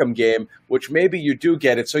Siakam game, which maybe you do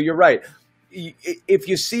get it. So you're right. If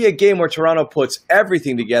you see a game where Toronto puts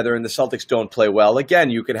everything together and the Celtics don't play well, again,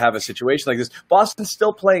 you could have a situation like this. Boston's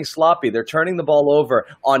still playing sloppy. They're turning the ball over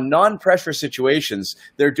on non-pressure situations.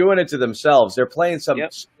 They're doing it to themselves. They're playing some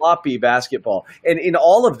sloppy basketball. And in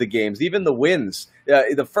all of the games, even the wins,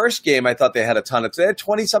 the first game, I thought they had a ton of – they had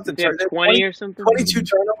 20-something – 20 or something? 22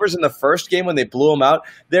 turnovers in the first game when they blew them out.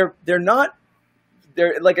 They're not –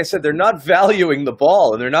 like I said, they're not valuing the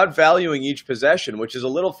ball and they're not valuing each possession, which is a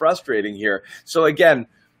little frustrating here. So again,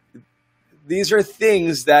 these are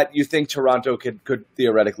things that you think Toronto could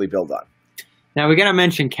theoretically build on. Now we got to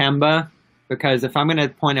mention Kemba, because if I'm going to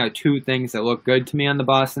point out 2 things that look good to me on the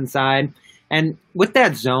Boston side, and with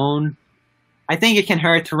that zone, I think it can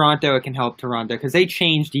hurt Toronto. It can help Toronto because they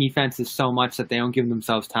change defenses so much that they don't give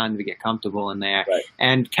themselves time to get comfortable in there. Right.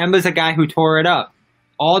 And Kemba's a guy who tore it up.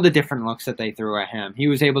 All the different looks that they threw at him, he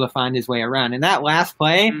was able to find his way around. And that last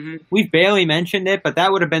play, we've barely mentioned it, but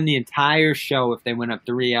that would have been the entire show if they went up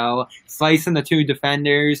 3-0, slicing the 2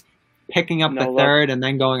 defenders, picking up the third, and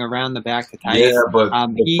then going around the back to Tice. Yeah, but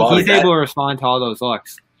he's able to respond to all those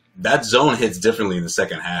looks. That zone hits differently in the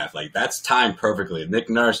second half. Like, that's timed perfectly. Nick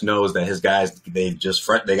Nurse knows that his guys, they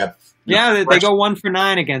got they go 1 for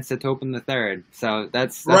 9 against it to open the third. So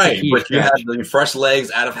that's right. But you have the fresh legs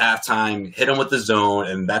out of halftime, hit them with the zone,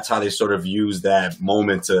 and that's how they sort of use that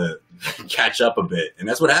moment to catch up a bit. And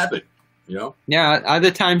that's what happened, Yeah, other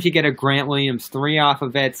times you get a Grant Williams 3 off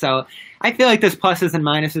of it. So I feel like there's pluses and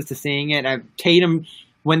minuses to seeing it. Tatum,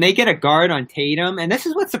 when they get a guard on Tatum, and this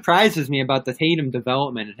is what surprises me about the Tatum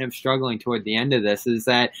development and him struggling toward the end of this, is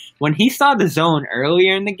that when he saw the zone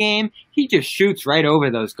earlier in the game, he just shoots right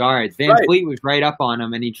over those guards. Van Fleet was right up on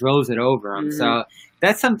him, and he drills it over him. So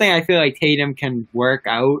that's something I feel like Tatum can work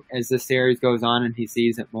out as the series goes on and he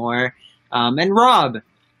sees it more. And Rob,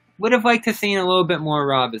 would have liked to seen a little bit more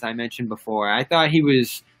Rob, as I mentioned before. I thought he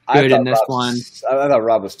was good in this one. I thought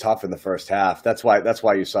Rob was tough in the first half. That's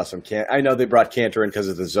why you saw some I know they brought Cantor in because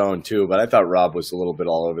of the zone too, but I thought Rob was a little bit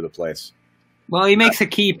all over the place. Well, he makes a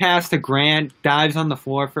key pass to Grant, dives on the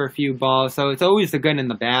floor for a few balls, so it's always the good and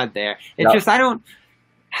the bad there. It's just I'm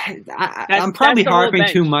probably harping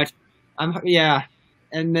too much. And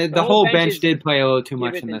the whole bench did play a little too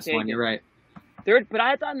much in this one. You're right. But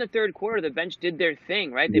I thought in the third quarter the bench did their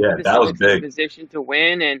thing, right? They put the that was Celtics big. in position to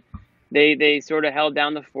win, and they sort of held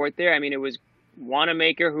down the fort there. I mean, it was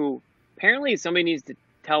Wanamaker, who apparently somebody needs to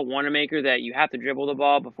tell Wanamaker that you have to dribble the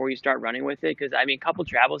ball before you start running with it. Because, I mean, a couple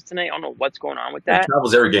travels tonight. I don't know what's going on with that. He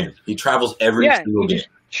travels every game. He travels every single game. Just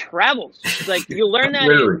travels. It's like you learn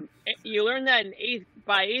that. You learn that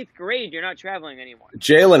by eighth grade. You're not traveling anymore.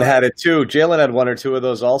 Jayson had it too. Jayson had 1 or 2 of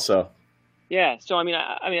those also. Yeah, so I mean,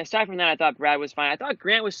 aside from that, I thought Brad was fine. I thought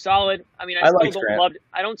Grant was solid. I mean, I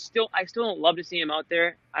still don't love to see him out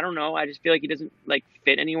there. I don't know. I just feel like he doesn't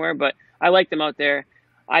fit anywhere. But I liked him out there.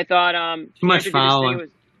 I thought too much fouling. It was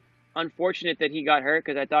unfortunate that he got hurt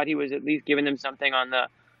because I thought he was at least giving them something on the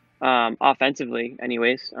offensively.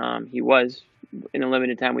 Anyways, he was in the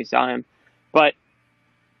limited time we saw him, but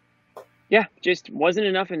yeah, just wasn't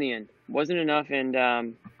enough in the end. Wasn't enough,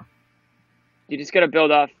 and you just got to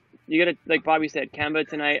build off. You got to, like Bobby said, Kemba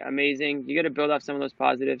tonight, amazing. You got to build off some of those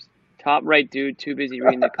positives. Top right dude, too busy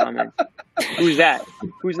reading the comments. Who's that?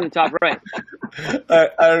 Who's in the top right? I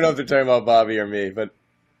don't know if they're talking about Bobby or me, but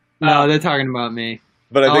no, they're talking about me.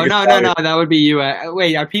 But I think no, that would be you.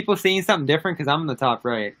 Wait, are people seeing something different? Because I'm in the top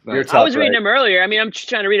right. But I was reading him earlier. I mean, I'm just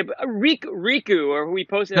trying to read it. Riku, or who we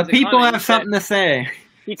posted. The people have something to say.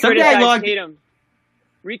 He criticized Tatum.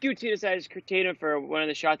 Riku criticized Tatum for one of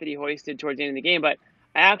the shots that he hoisted towards the end of the game, but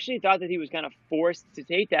I actually thought that he was kind of forced to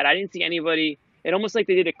take that. I didn't see anybody. It almost like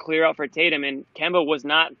they did a clear out for Tatum, and Kemba was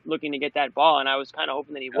not looking to get that ball, and I was kind of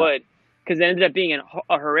hoping that he would, because it ended up being a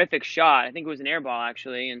horrific shot. I think it was an air ball,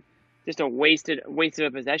 actually, and just a wasted of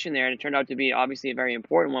a possession there, and it turned out to be obviously a very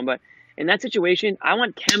important one. But in that situation, I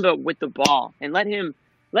want Kemba with the ball, and let him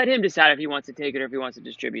decide if he wants to take it or if he wants to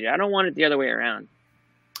distribute it. I don't want it the other way around.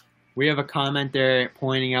 We have a comment there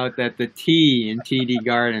pointing out that the T in TD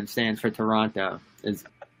Garden stands for Toronto. That's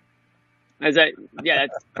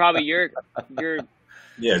probably your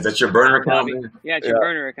yeah, is that your burner account? Yeah, it's your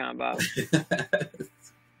burner account, Bob.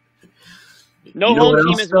 No home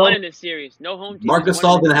team has won in this series. No home team. Marc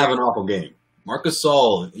Gasol didn't have an awful game. Marc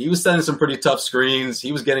Gasol, he was setting some pretty tough screens.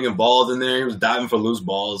 He was getting involved in there. He was diving for loose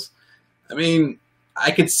balls. I mean,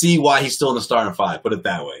 I could see why he's still in the starting five, put it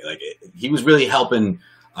that way. Like, he was really helping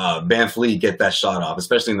Van Fleet get that shot off,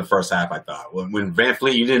 especially in the first half, I thought. When Van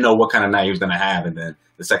Fleet, you didn't know what kind of night he was going to have, and then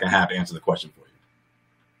the second half answered the question for you.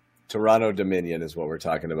 Toronto Dominion is what we're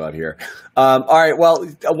talking about here. All right, well,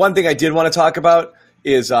 one thing I did want to talk about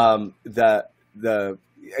is again,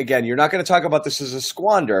 you're not going to talk about this as a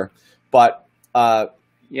squander, but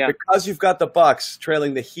because you've got the Bucks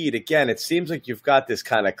trailing the Heat, again, it seems like you've got this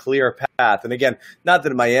kind of clear path. And again, not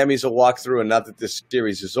that Miami's a walkthrough and not that this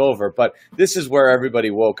series is over, but this is where everybody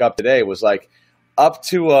woke up today, was like up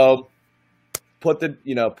 2-0, put the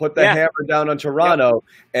hammer down on Toronto,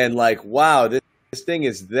 and like, wow, this thing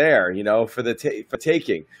is there, for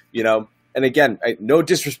taking, And again, no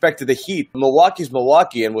disrespect to the Heat. Milwaukee's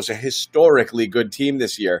Milwaukee and was a historically good team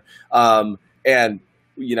this year. And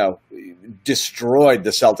destroyed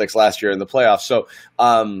the Celtics last year in the playoffs. So,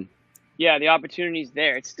 the opportunity's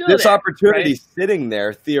there. It's still this there, opportunity's sitting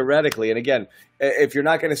there theoretically. And again, if you're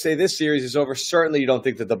not going to say this series is over, certainly you don't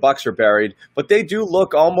think that the Bucks are buried, but they do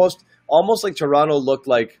look almost like Toronto looked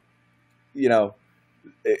like, it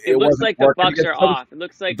looks like the Bucks are off. It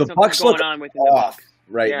looks like something's going on with the Bucks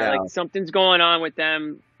right now. Like something's going on with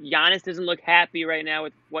them. Giannis doesn't look happy right now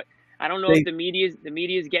with what. I don't know if the media is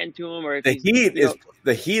getting to him, or if the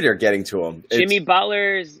Heat are getting to him. Jimmy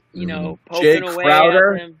Butler's, poking Jake away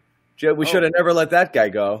Crowder. at him. We should have never let that guy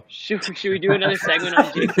go. Should we do another segment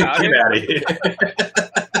on Jake Crowder? Get out of here.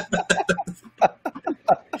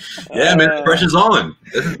 Yeah, man, the pressure's on.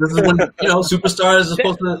 This is when superstars are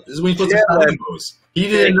supposed to. This is when you're supposed to play those. He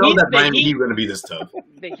didn't know that Miami Heat were going to be this tough.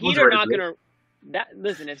 The Heat are not going to.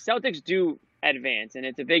 Listen, if Celtics do advance, and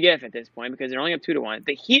it's a big if at this point because they're only up 2-1,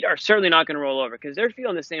 the Heat are certainly not going to roll over because they're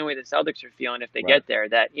feeling the same way the Celtics are feeling if they get there.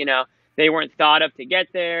 That they weren't thought of to get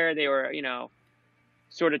there. They were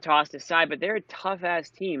sort of tossed aside, but they're a tough ass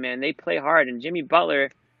team, man. They play hard, and Jimmy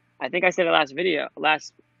Butler, I think I said it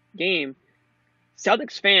last game.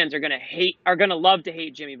 Celtics fans are gonna love to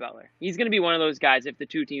hate Jimmy Butler. He's gonna be one of those guys if the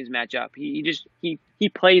two teams match up. He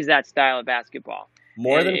plays that style of basketball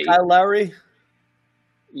more than Kyle Lowry.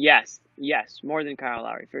 Yes, more than Kyle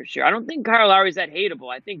Lowry for sure. I don't think Kyle Lowry's that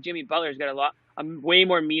hateable. I think Jimmy Butler's got a way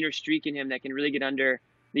more meaner streak in him that can really get under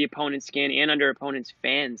the opponent's skin and under opponent's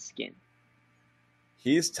fans' skin.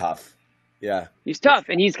 He's tough. Yeah, he's tough,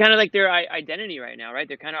 and he's kind of like their identity right now, right?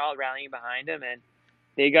 They're kind of all rallying behind him, and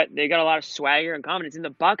they got a lot of swagger and confidence. And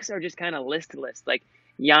the Bucks are just kind of listless. Like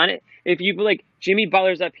Giannis, if you like, Jimmy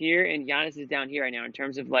Butler's up here and Giannis is down here right now in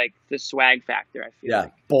terms of like the swag factor. I feel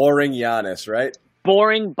like boring Giannis, right?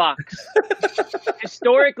 Boring Bucks.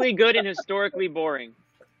 Historically good and historically boring.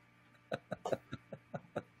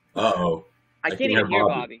 Uh-oh. I can't even hear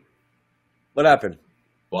Bobby. What happened?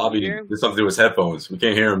 Bobby did something to his headphones. We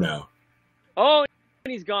can't hear him now. Oh,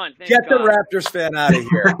 he's gone. Thank Get God. the Raptors fan out of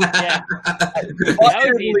here. Yeah. Bobby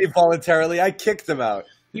didn't leave voluntarily. I kicked him out.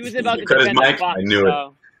 He was about to cut his defend mic. the Bucks. I knew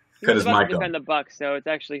it. Cut his mic. Defend the Bucks, so it's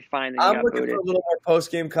actually fine. That I'm looking for a little more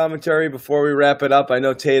post-game commentary before we wrap it up. I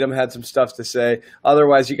know Tatum had some stuff to say.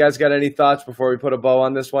 Otherwise, you guys got any thoughts before we put a bow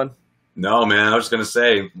on this one? No, man. I was just gonna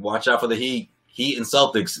say, watch out for the Heat and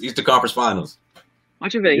Celtics, Eastern Conference Finals.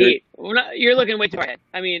 Watch out for the Heat. You're looking way too far ahead.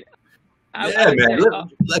 I mean, man.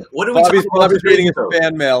 Like, what are we talking about? Bobby's reading his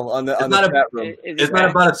fan mail on the chat room. It's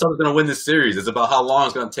not about if someone's going to win this series. It's about how long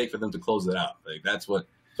it's going to take for them to close it out. Like that's what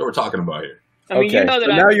we're talking about here. I mean, okay, so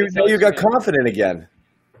now you got confident again.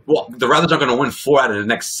 Well, the Raptors are going to win 4 out of the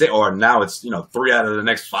next 6, or now it's 3 out of the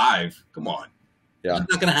next 5. Come on, it's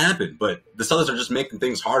not going to happen. But the Celtics are just making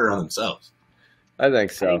things harder on themselves. I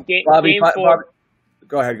think so. Bobby,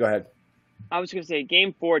 go ahead. I was going to say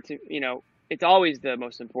Game 4. It's always the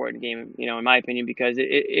most important game, in my opinion, because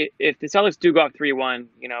if the Celtics do go up 3-1,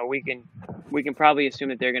 we can probably assume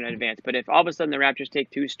that they're going to advance. But if all of a sudden the Raptors take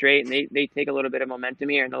 2 straight and they take a little bit of momentum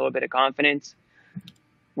here and a little bit of confidence,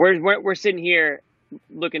 we're sitting here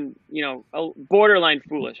looking, borderline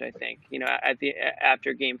foolish. I think,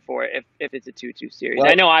 after Game 4, if it's a 2-2 series.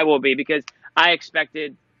 Well, I know I will be because I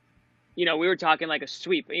expected. We were talking like a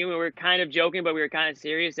sweep. We were kind of joking, but we were kind of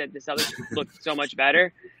serious that the Celtics looked so much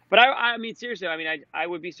better. But I mean, seriously, I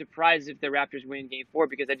would be surprised if the Raptors win Game 4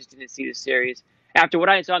 because I just didn't see the series. After what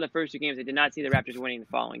I saw in the first 2 games, I did not see the Raptors winning the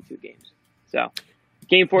following 2 games. So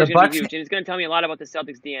Game 4 is going to be huge, and it's going to tell me a lot about the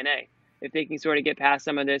Celtics' DNA. If they can sort of get past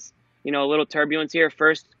some of this, a little turbulence here,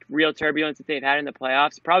 first real turbulence that they've had in the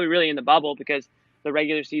playoffs, probably really in the bubble because the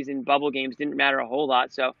regular season bubble games didn't matter a whole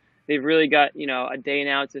lot. So they've really got, a day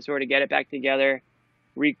now to sort of get it back together,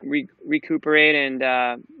 recuperate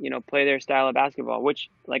and, play their style of basketball, which,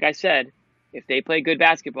 like I said, if they play good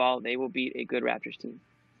basketball, they will beat a good Raptors team.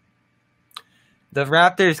 The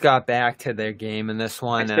Raptors got back to their game in this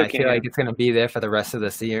one, and I feel like it's going to be there for the rest of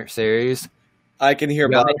the series. I can hear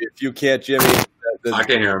Bobby. If you can't, Jimmy. I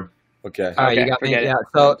can hear him. Okay. All right, you got me. Yeah.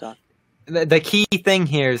 So the key thing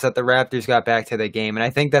here is that the Raptors got back to the game, and I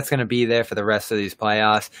think that's going to be there for the rest of these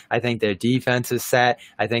playoffs. I think their defense is set.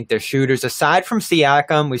 I think their shooters, aside from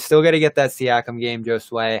Siakam, we still got to get that Siakam game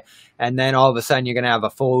just way, and then all of a sudden you're going to have a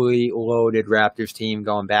fully loaded Raptors team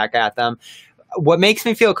going back at them. What makes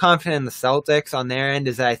me feel confident in the Celtics on their end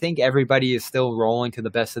is that I think everybody is still rolling to the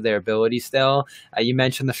best of their ability still. You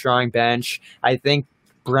mentioned the strong bench. I think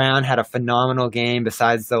Brown had a phenomenal game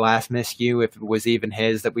besides the last miscue, if it was even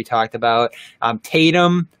his, that we talked about.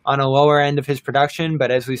 Tatum on a lower end of his production,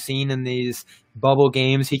 but as we've seen in these bubble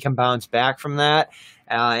games, he can bounce back from that.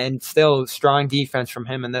 And still strong defense from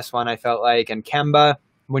him in this one, I felt like. And Kemba,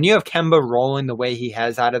 when you have Kemba rolling the way he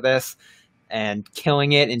has out of this, and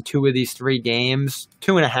killing it in 2 of these 3 games,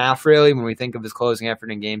 2.5 really, when we think of his closing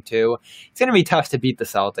effort in game 2. It's going to be tough to beat the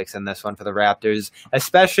Celtics in this one for the Raptors,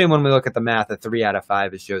 especially when we look at the math at 3 out of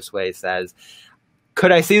 5, as Joe Sway says.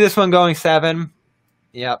 Could I see this one going 7?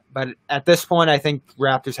 Yep, but at this point, I think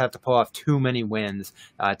Raptors have to pull off too many wins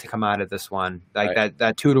to come out of this one. Like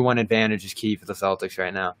that 2-1 advantage is key for the Celtics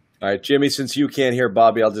right now. All right, Jimmy, since you can't hear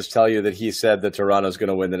Bobby, I'll just tell you that he said that Toronto's going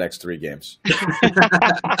to win the next 3 games.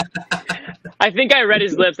 I think I read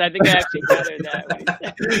his lips. I think I actually gathered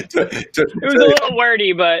that. It was a little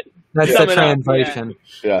wordy, but that's the translation.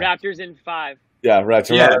 Yeah. Raptors in 5. Yeah, right.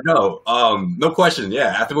 Yeah, no question.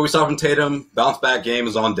 Yeah, after what we saw from Tatum, bounce back game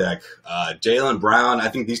is on deck. Jaylen Brown, I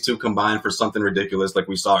think these two combined for something ridiculous, like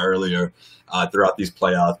we saw earlier throughout these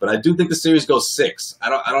playoffs. But I do think the series goes 6. I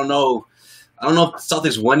don't know. I don't know if the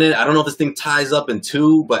Celtics win it. I don't know if this thing ties up in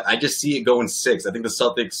 2, but I just see it going 6. I think the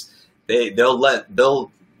Celtics they'll let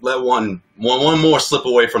one more slip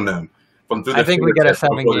away from them. I think we get a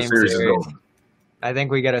 7-game series. I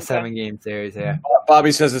think we get a 7-game series here.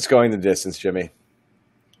 Bobby says it's going the distance, Jimmy.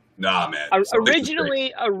 Nah, man.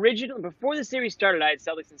 Originally, before the series started, I had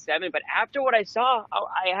Celtics in 7, but after what I saw,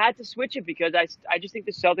 I had to switch it because I just think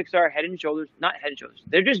the Celtics are not head and shoulders.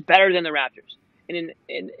 They're just better than the Raptors. And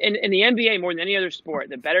in the NBA, more than any other sport,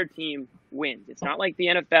 the better team wins. It's not like the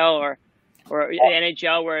NFL or the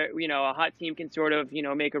NHL where, a hot team can sort of,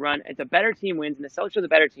 make a run. It's a better team wins, and the Celtics are the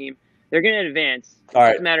better team. They're going to advance. It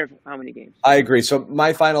doesn't matter how many games. I agree. So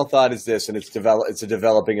my final thought is this, and it's a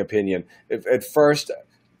developing opinion. At first,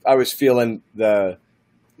 I was feeling the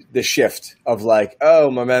shift of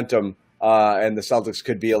momentum, and the Celtics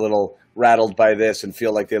could be a little rattled by this and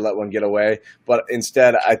feel like they let one get away. But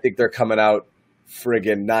instead, I think they're coming out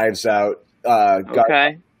friggin' knives out.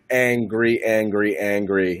 Got angry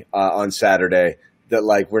on Saturday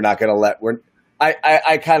that we're not going to let.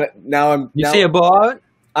 I kind of now see a blowout.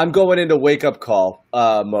 I'm going into wake up call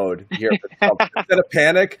mode here. Instead of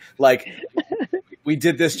panic, we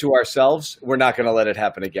did this to ourselves. We're not going to let it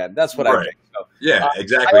happen again. That's what I think. So, yeah,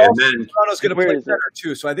 exactly. And then Toronto's going to play better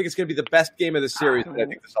too. So I think it's going to be the best game of the series. And I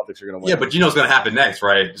think the Celtics are going to win. Yeah, but you know what's going to happen next,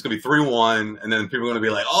 right? It's going to be 3-1, and then people are going to be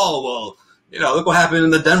like, "Oh, well, look what happened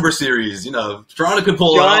in the Denver series. Toronto could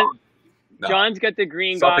pull it off." No. John's got the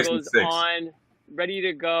green goggles on, ready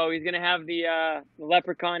to go. He's going to have the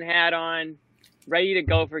leprechaun hat on, ready to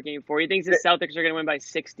go for Game 4. He thinks the Celtics are going to win by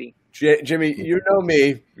 60. Jimmy, you know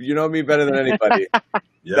me. You know me better than anybody.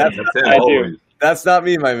 Yeah, that's not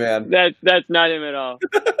me, my man. That's not him at all.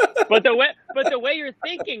 But the way you're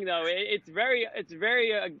thinking, though, it's very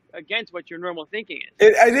against what your normal thinking is.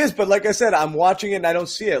 It is, but like I said, I'm watching it and I don't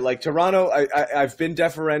see it. Like Toronto, I've been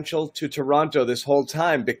deferential to Toronto this whole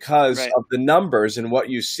time because of the numbers and what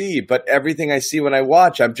you see. But everything I see when I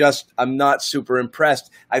watch, I'm not super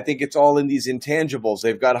impressed. I think it's all in these intangibles.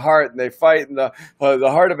 They've got heart and they fight and the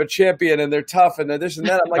heart of a champion and they're tough and they're this and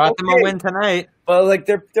that. I'm like, got them a win tonight. But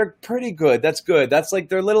they're pretty good. That's good. That's like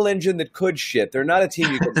their little engine that could shit. They're not a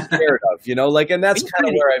team you get scared of, and that's kind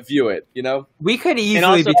of where I view it, We could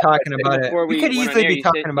easily be talking about it. We could easily be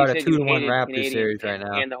talking about a 2-1 Raptors series right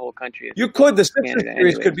now. And the whole country. You could. The Sixers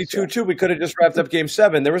series could be 2-2. We could have just wrapped up Game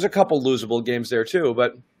 7. There was a couple losable games there too,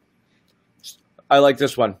 but I like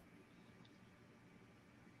this one.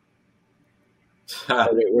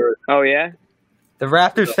 Oh yeah. The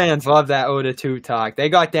Raptors fans love that 0-2 talk. They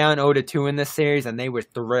got down 0-2 in this series, and they were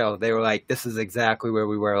thrilled. They were like, "This is exactly where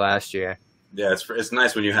we were last year." Yeah, it's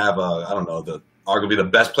nice when you have arguably the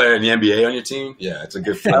best player in the NBA on your team. Yeah, it's a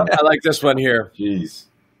good feeling. I like this one here. Jeez.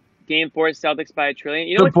 Game 4, Celtics by a trillion.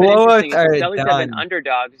 You know what's interesting? The Celtics have been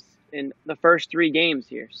underdogs in the first 3 games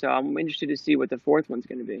here, so I'm interested to see what the 4th one's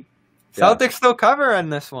going to be. Celtics still cover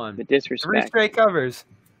in this one. The disrespect. 3 straight covers.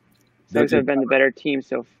 Celtics have been the better team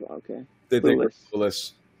so far. Okay. They think we're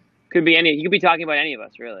clueless. Could be any. You could be talking about any of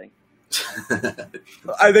us, really.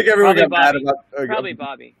 I think everyone Probably got mad Bobby. about. Probably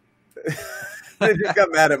Bobby. They just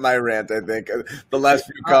got mad at my rant. I think the last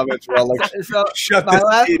few comments were all like, "Shut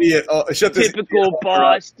this idiot! Oh, shut this Typical idiot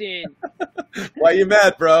Boston." Why you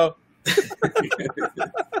mad, bro?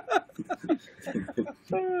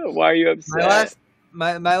 Why are you upset?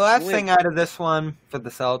 My last thing out of this one for the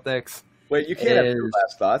Celtics. Wait, you can't have your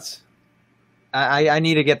last thoughts. I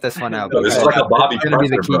need to get this one out. No, this is like a Bobby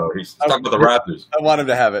presser, bro. He's talking about the Raptors. I want him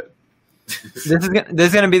to have it. This is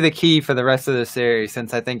going to be the key for the rest of the series,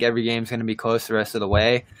 since I think every game's going to be close the rest of the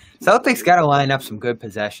way. Celtics got to line up some good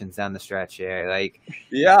possessions down the stretch here. Like,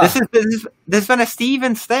 yeah, this has been a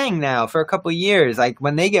Stevens thing now for a couple of years. Like,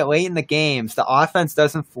 when they get late in the games, the offense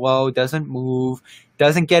doesn't flow, doesn't move,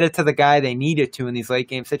 doesn't get it to the guy they need it to in these late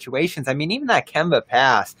game situations. I mean, even that Kemba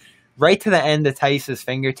pass right to the end of Tice's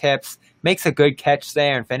fingertips, makes a good catch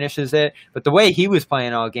there and finishes it. But the way he was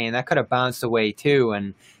playing all game, that could have bounced away too,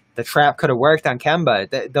 and the trap could have worked on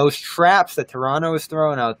Kemba. Those traps that Toronto is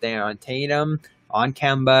throwing out there on Tatum, on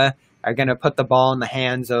Kemba, are going to put the ball in the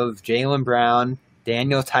hands of Jaylen Brown,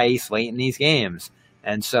 Daniel Tice late in these games.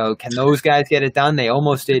 And so can those guys get it done? They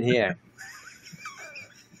almost did here.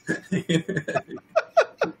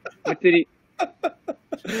 What did he...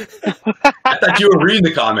 I thought you were reading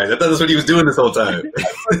the comments. I thought that's what he was doing this whole time. I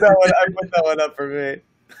put that one up for me.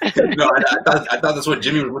 No, I thought that's what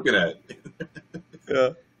Jimmy was looking at. Yeah.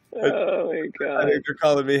 Oh my god! I think they're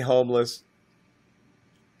calling me homeless.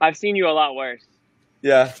 I've seen you a lot worse.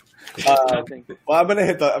 Yeah. Nothing. Well, I'm gonna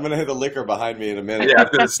hit the liquor behind me in a minute. Yeah,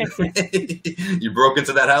 I was gonna say, you broke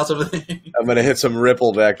into that house over there. I'm gonna hit some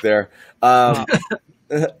Ripple back there.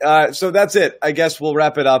 So that's it. I guess we'll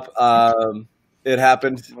wrap it up. It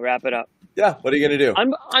happened. We'll wrap it up. Yeah. What are you gonna do?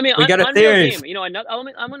 We got a theory. You know, I'm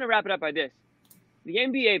gonna wrap it up by this. The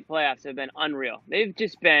NBA playoffs have been unreal. They've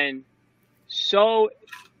just been so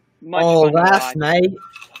much fun to watch.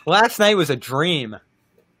 Last night was a dream.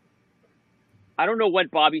 I don't know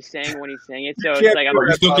what Bobby's saying when he's saying it, so Can't it's like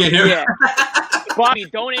You still can't hear? Yeah. Bobby,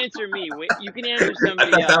 don't answer me. You can answer I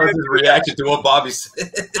somebody thought else. that was his reaction to what Bobby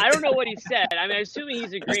said. I don't know what he said. I mean, I'm assuming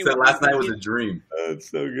he's He agreeing said with last me. night was a dream. That's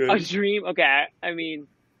so good. A dream? Okay. I mean,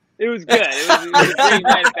 it was good. It was a great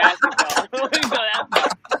night of basketball. I wouldn't go that far.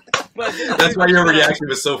 But That's why your reaction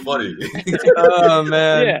was so funny. Oh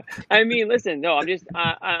man. Yeah. I mean, listen. No, I'm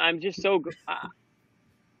just so.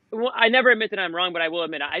 Well, I never admit that I'm wrong, but I will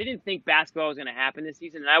admit I didn't think basketball was going to happen this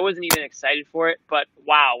season, and I wasn't even excited for it. But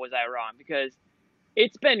wow, was I wrong, because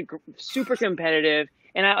it's been super competitive.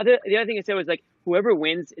 And the other thing I said was, like, whoever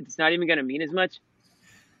wins, it's not even going to mean as much.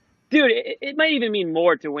 Dude, it might even mean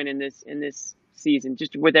more to win in this season,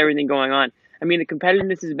 just with everything going on. I mean, the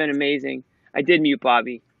competitiveness has been amazing. I did mute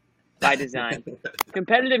Bobby by design.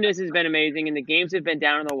 Competitiveness has been amazing, and the games have been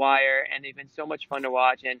down on the wire, and they've been so much fun to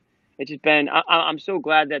watch. And it's just been, I'm so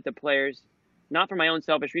glad that the players, not for my own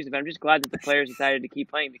selfish reasons, but I'm just glad that the players decided to keep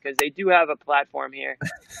playing, because they do have a platform here,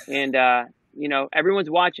 and you know, everyone's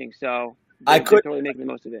watching, so they're totally making the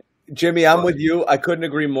most of it. Jimmy, I'm with you. I couldn't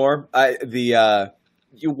agree more.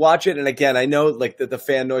 You watch it, and again, I know like the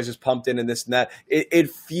fan noise is pumped in and this and that. It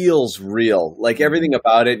feels real. Like everything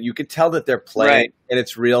about it, you could tell that they're playing, right, and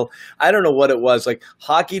it's real. I don't know what it was. Like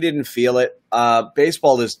hockey didn't feel it.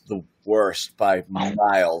 Baseball is the worst by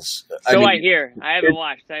miles. So I hear. I haven't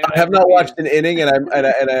watched. I have not watched an inning, and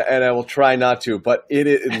I will try not to. But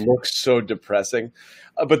it looks so depressing.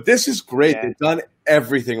 But this is great. Yeah. They've done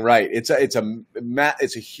everything right. It's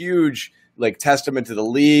a huge like testament to the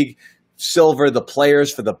league. Silver, the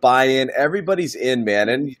players for the buy-in, everybody's in, man.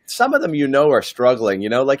 And some of them, are struggling,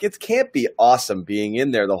 like it can't be awesome being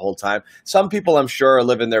in there the whole time. Some people I'm sure are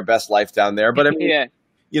living their best life down there, but I mean, yeah.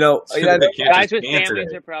 Guys with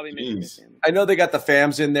families are probably missing it. I know they got the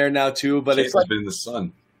fams in there now too, but it's like been in the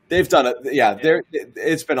sun. They've done it. Yeah.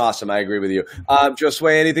 It's been awesome. I agree with you.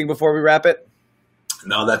 Josue, anything before we wrap it?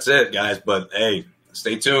 No, that's it, guys. But hey,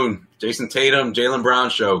 stay tuned. Jayson Tatum, Jaylen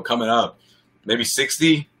Brown show coming up. Maybe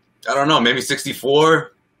 60. I don't know, maybe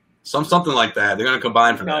 64, something like that. They're going to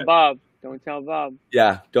combine for that. Don't tell Bob.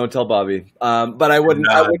 Yeah, don't tell Bobby. But I wouldn't.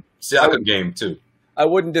 Siakam game too. I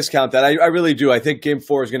wouldn't discount that. I really do. I think Game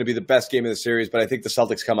 4 is going to be the best game of the series, but I think the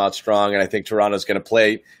Celtics come out strong, and I think Toronto's going to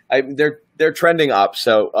play. They're trending up,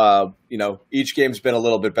 so each game's been a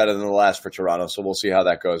little bit better than the last for Toronto. So we'll see how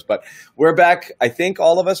that goes. But we're back. I think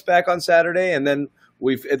all of us back on Saturday, and then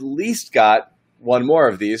we've at least got one more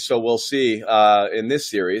of these, so we'll see in this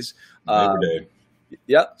series.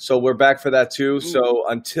 Yeah, so we're back for that too. So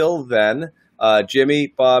until then,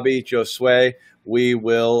 Jimmy, Bobby, Josue, we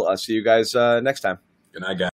will see you guys next time. Good night, guys.